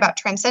kind of about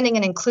transcending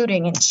and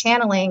including and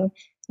channeling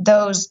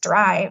those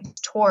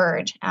drives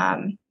toward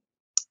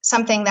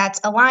something that's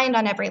aligned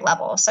on every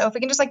level. So if we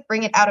can just like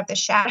bring it out of the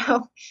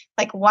shadow,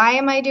 like, why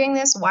am I doing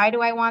this? Why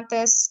do I want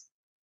this?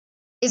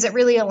 Is it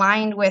really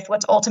aligned with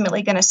what's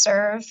ultimately going to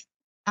serve?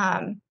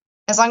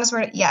 As long as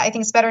I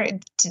think it's better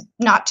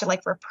not to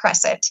like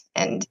repress it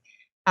and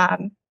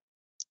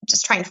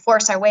just try and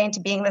force our way into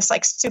being this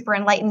like super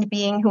enlightened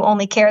being who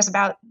only cares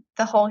about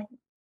the whole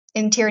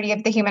entirety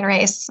of the human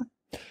race.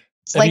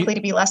 It's likely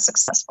to be less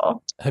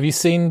successful. Have you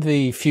seen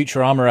the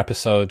Futurama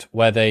episode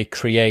where they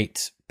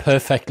create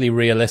perfectly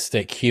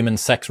realistic human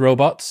sex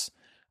robots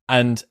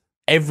and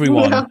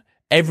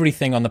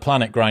everything on the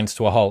planet grinds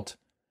to a halt?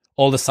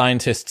 All the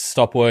scientists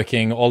stop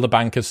working, all the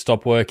bankers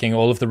stop working,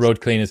 all of the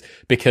road cleaners,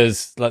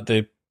 because like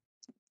the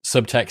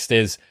subtext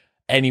is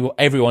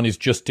everyone is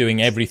just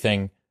doing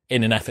everything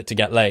in an effort to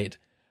get laid.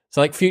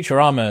 So like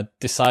Futurama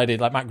decided,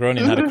 like Matt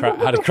Groening had a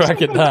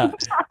crack at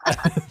that.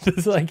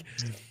 It's like,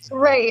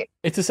 right.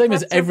 It's the same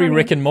as every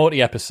Rick and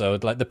Morty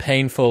episode. Like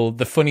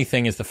the funny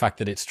thing is the fact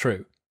that it's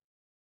true.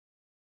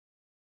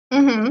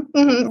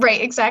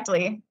 Right,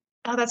 exactly.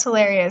 Oh, that's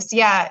hilarious.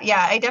 Yeah.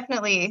 I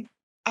definitely,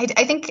 I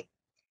think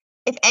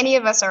if any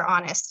of us are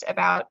honest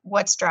about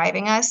what's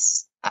driving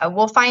us,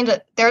 we'll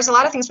find there's a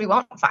lot of things we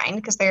won't find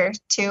because they're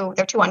too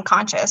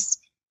unconscious.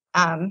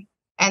 And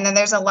then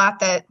there's a lot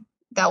that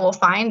we'll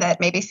find that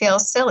maybe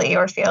feels silly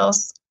or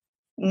feels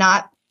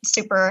not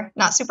super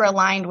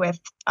aligned with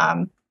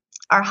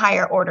our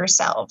higher order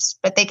selves,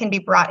 but they can be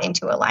brought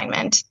into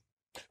alignment.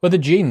 Well, our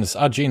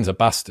genes are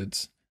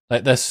bastards.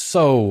 Like they're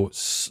so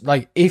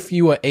like if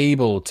you were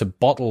able to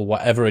bottle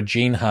whatever a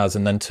gene has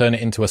and then turn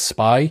it into a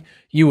spy,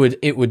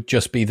 it would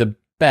just be the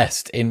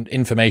best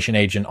information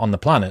agent on the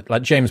planet.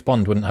 Like James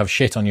Bond wouldn't have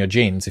shit on your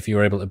genes if you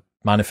were able to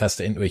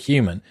manifest it into a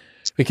human,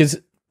 because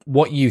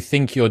what you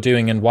think you're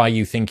doing and why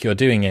you think you're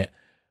doing it,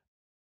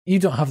 you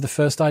don't have the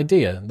first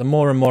idea. The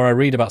more and more I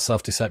read about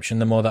self-deception,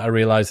 the more that I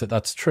realize that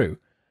that's true.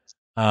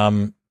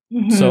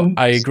 So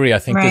I agree. I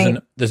think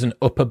there's an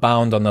upper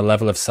bound on the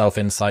level of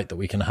self-insight that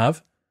we can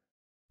have.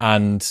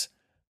 And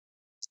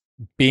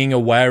being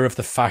aware of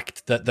the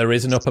fact that there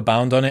is an upper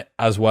bound on it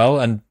as well,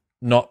 and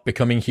not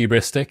becoming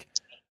hubristic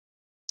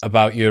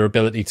about your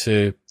ability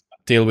to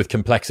deal with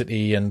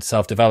complexity and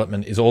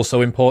self-development is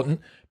also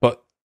important.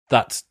 But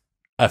that's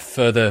a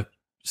further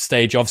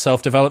stage of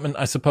self-development,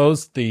 I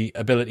suppose, the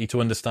ability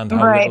to understand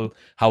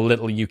how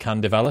little you can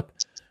develop.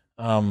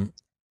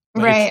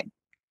 Right.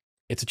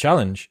 It's a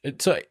challenge.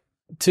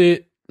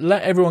 To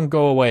let everyone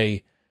go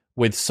away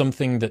with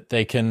something that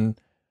they can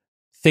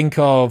think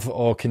of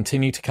or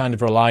continue to kind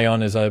of rely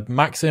on as a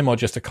maxim or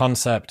just a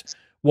concept,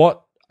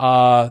 what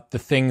are the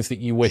things that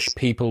you wish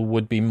people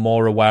would be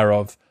more aware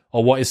of,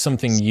 or what is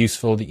something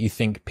useful that you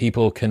think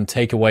people can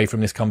take away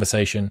from this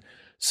conversation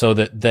so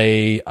that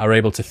they are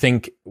able to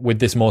think with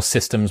this more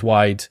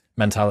systems-wide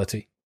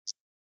mentality?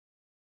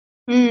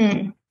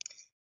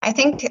 I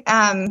think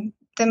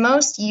the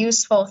most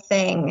useful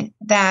thing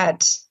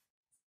that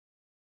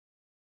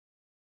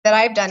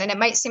I've done, and it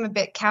might seem a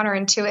bit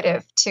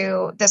counterintuitive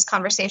to this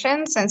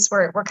conversation since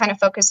we're kind of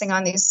focusing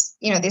on these,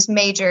 these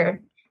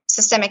major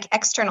systemic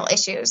external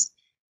issues.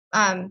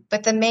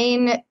 But the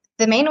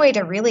main way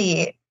to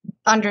really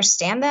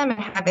understand them and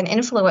have an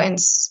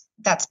influence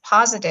that's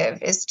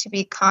positive is to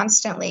be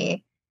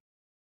constantly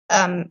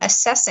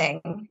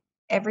assessing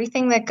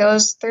everything that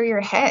goes through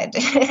your head,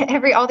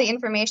 all the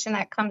information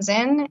that comes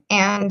in,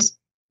 and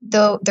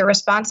the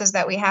responses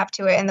that we have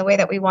to it, and the way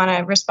that we want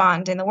to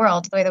respond in the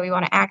world, the way that we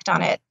want to act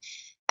on it,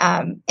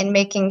 and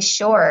making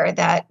sure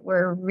that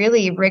we're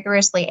really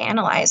rigorously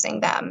analyzing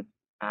them.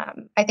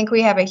 I think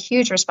we have a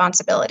huge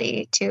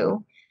responsibility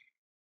to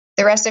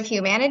the rest of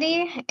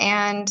humanity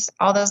and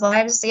all those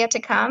lives yet to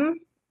come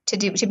to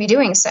be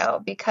doing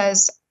so,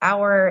 because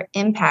our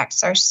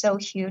impacts are so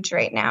huge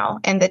right now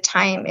and the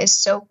time is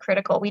so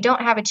critical. We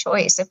don't have a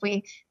choice. If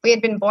we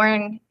had been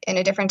born in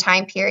a different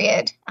time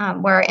period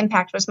where our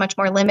impact was much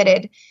more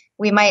limited,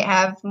 we might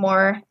have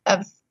more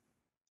of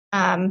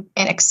an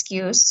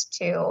excuse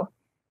to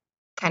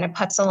kind of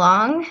putz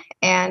along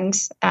and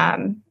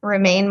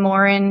remain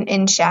more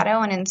in shadow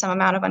and in some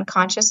amount of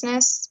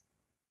unconsciousness.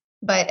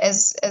 But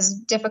as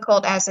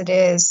difficult as it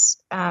is,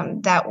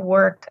 that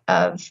work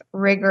of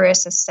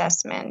rigorous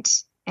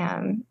assessment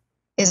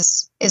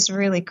is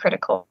really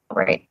critical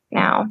right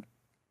now.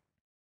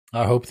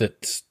 I hope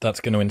that's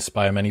going to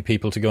inspire many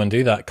people to go and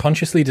do that.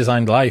 Consciously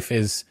designed life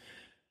is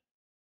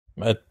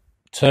a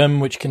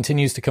term which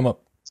continues to come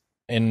up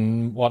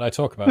in what I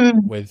talk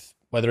about, with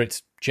whether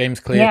it's James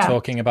Clear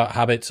talking about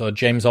habits, or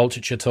James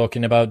Altucher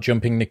talking about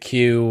jumping the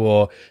queue,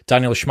 or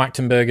Daniel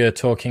Schmachtenberger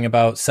talking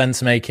about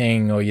sense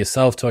making, or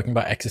yourself talking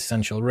about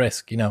existential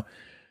risk.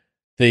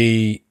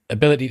 The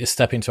ability to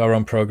step into our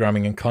own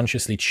programming and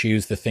consciously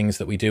choose the things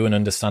that we do and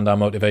understand our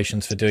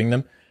motivations for doing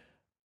them,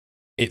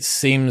 it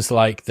seems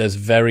like there's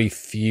very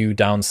few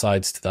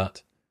downsides to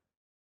that.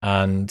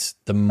 And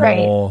the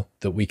more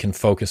that we can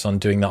focus on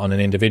doing that on an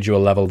individual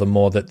level, the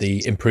more that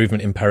the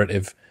improvement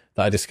imperative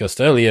that I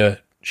discussed earlier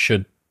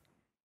should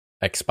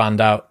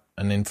expand out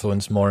and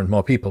influence more and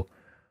more people.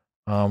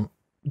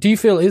 Do you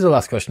feel, here's the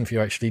last question for you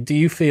actually, do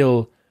you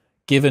feel,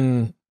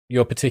 given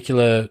your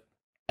particular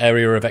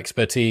area of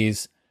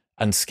expertise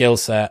and skill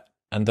set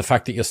and the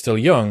fact that you're still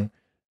young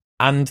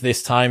and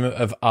this time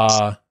of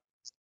our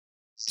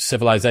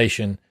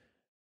civilization,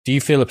 do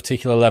you feel a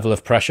particular level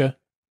of pressure?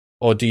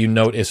 Or do you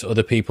notice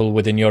other people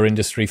within your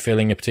industry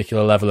feeling a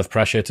particular level of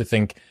pressure to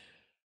think,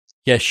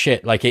 yeah,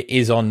 shit, like it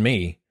is on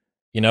me?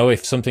 You know,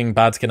 if something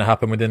bad's going to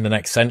happen within the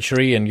next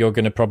century and you're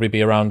going to probably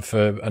be around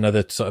for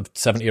another sort of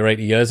 70 or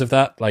 80 years of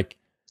that, like,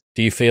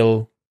 do you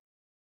feel,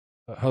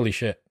 holy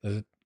shit,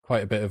 there's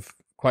quite a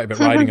bit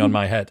riding on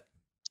my head?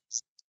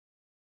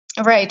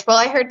 Right. Well,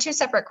 I heard two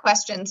separate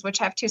questions, which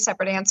have two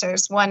separate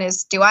answers. One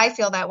is, do I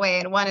feel that way?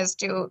 And one is,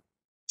 do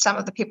some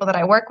of the people that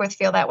I work with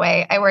feel that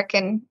way? I work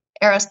in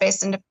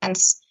aerospace and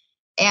defense,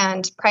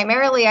 and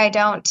primarily I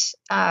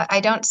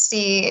don't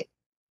see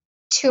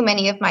too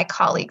many of my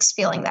colleagues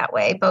feeling that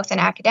way, both in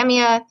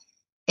academia,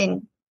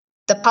 in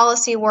the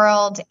policy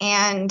world,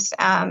 and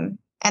then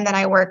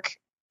I work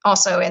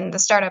also in the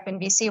startup and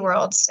VC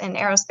worlds in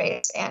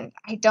aerospace, and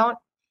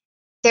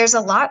there's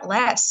a lot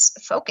less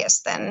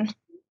focus than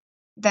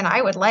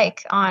I would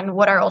like on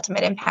what our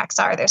ultimate impacts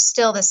are. There's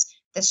still this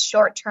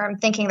short-term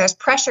thinking. There's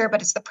pressure,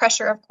 but it's the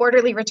pressure of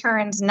quarterly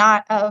returns,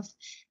 not of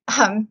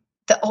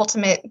the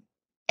ultimate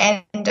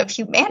end of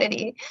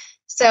humanity.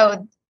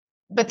 So,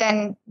 but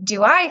then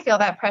do I feel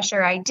that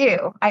pressure? I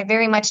do. I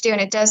very much do.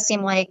 And it does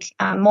seem like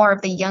more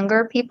of the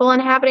younger people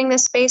inhabiting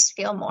this space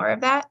feel more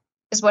of that,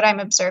 is what I'm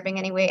observing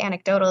anyway,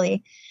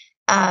 anecdotally.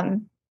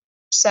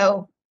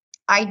 So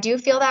I do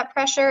feel that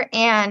pressure.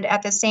 And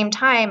at the same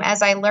time,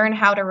 as I learn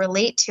how to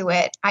relate to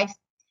it, I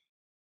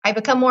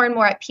become more and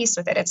more at peace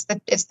with it.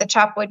 It's the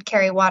chop wood,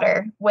 carry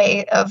water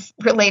way of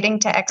relating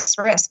to X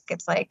risk.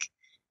 It's like,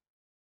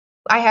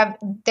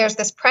 there's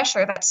this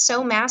pressure that's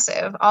so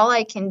massive. All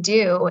I can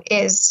do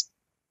is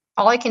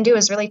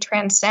really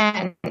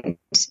transcend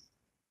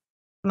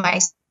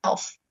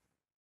myself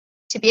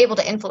to be able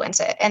to influence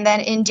it. And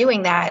then in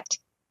doing that,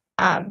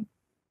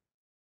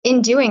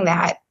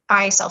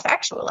 I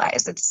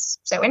self-actualize. It's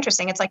so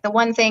interesting. It's like the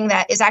one thing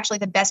that is actually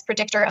the best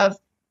predictor of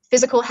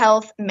physical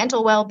health,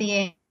 mental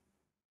well-being,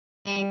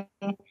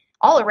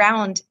 all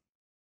around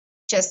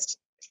just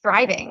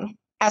thriving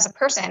as a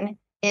person,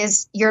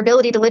 is your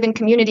ability to live in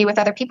community with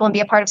other people and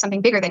be a part of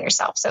something bigger than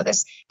yourself. So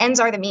this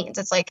ends are the means.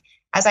 It's like,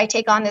 as I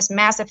take on this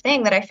massive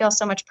thing that I feel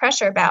so much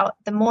pressure about,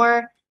 the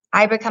more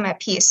I become at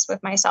peace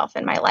with myself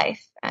and my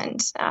life. And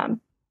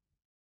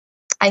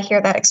I hear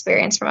that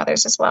experience from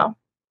others as well.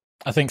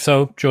 I think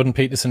so. Jordan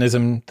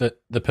Petersonism, that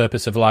the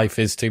purpose of life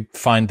is to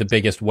find the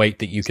biggest weight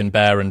that you can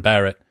bear and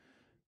bear it.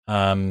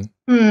 And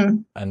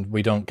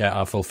we don't get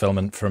our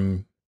fulfillment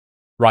from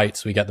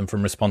rights. We get them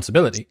from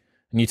responsibility.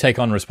 And you take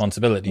on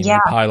responsibility and you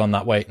pile on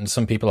that weight. And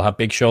some people have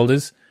big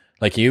shoulders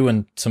like you,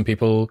 and some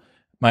people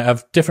might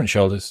have different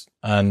shoulders.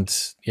 And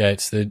yeah,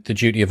 it's the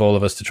duty of all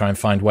of us to try and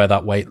find where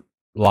that weight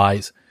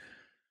lies.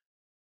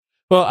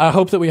 Well, I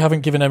hope that we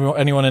haven't given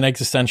anyone an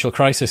existential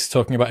crisis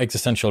talking about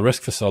existential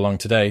risk for so long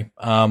today.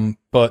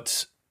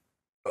 But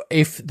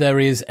if there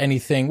is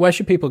anything, where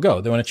should people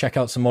go? They want to check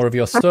out some more of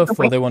your stuff,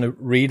 or they want to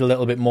read a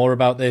little bit more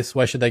about this.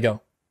 Where should they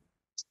go?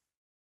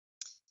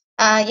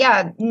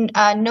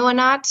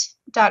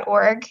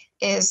 Nöonaut.org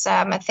is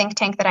a think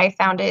tank that I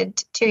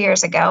founded 2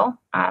 years ago,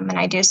 and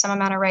I do some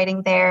amount of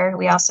writing there.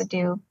 We also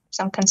do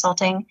some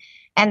consulting.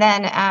 And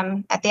then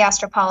at the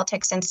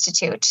Astropolitics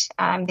Institute,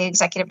 I'm the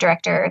executive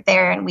director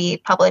there, and we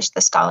published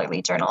the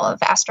scholarly journal of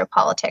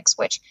Astropolitics,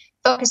 which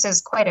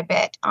focuses quite a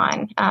bit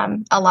on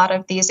a lot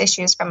of these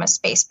issues from a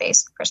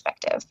space-based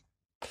perspective.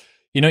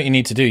 You know what you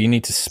need to do? You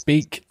need to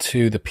speak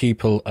to the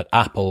people at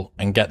Apple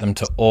and get them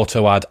to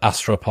auto-add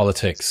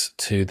Astropolitics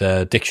to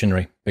their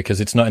dictionary, because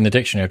it's not in the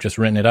dictionary. I've just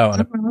written it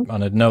out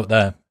on a note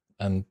there.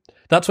 And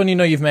that's when you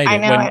know you've made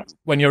it.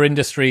 When your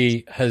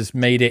industry has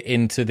made it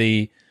into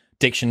the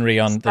dictionary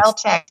on the spell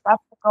check.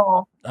 That's the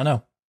goal. I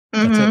know.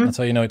 That's it. That's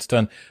how you know it's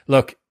done.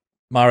 Look,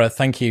 Mara,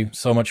 thank you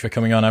so much for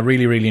coming on. I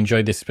really, really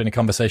enjoyed this. It's been a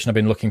conversation I've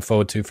been looking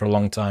forward to for a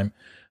long time.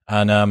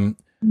 And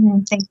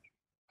thank you.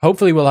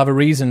 Hopefully we'll have a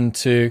reason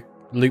to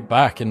loop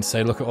back and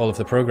say, look at all of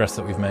the progress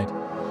that we've made.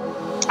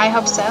 I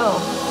hope so.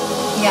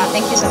 Yeah,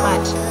 thank you so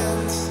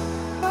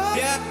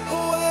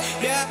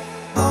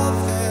much.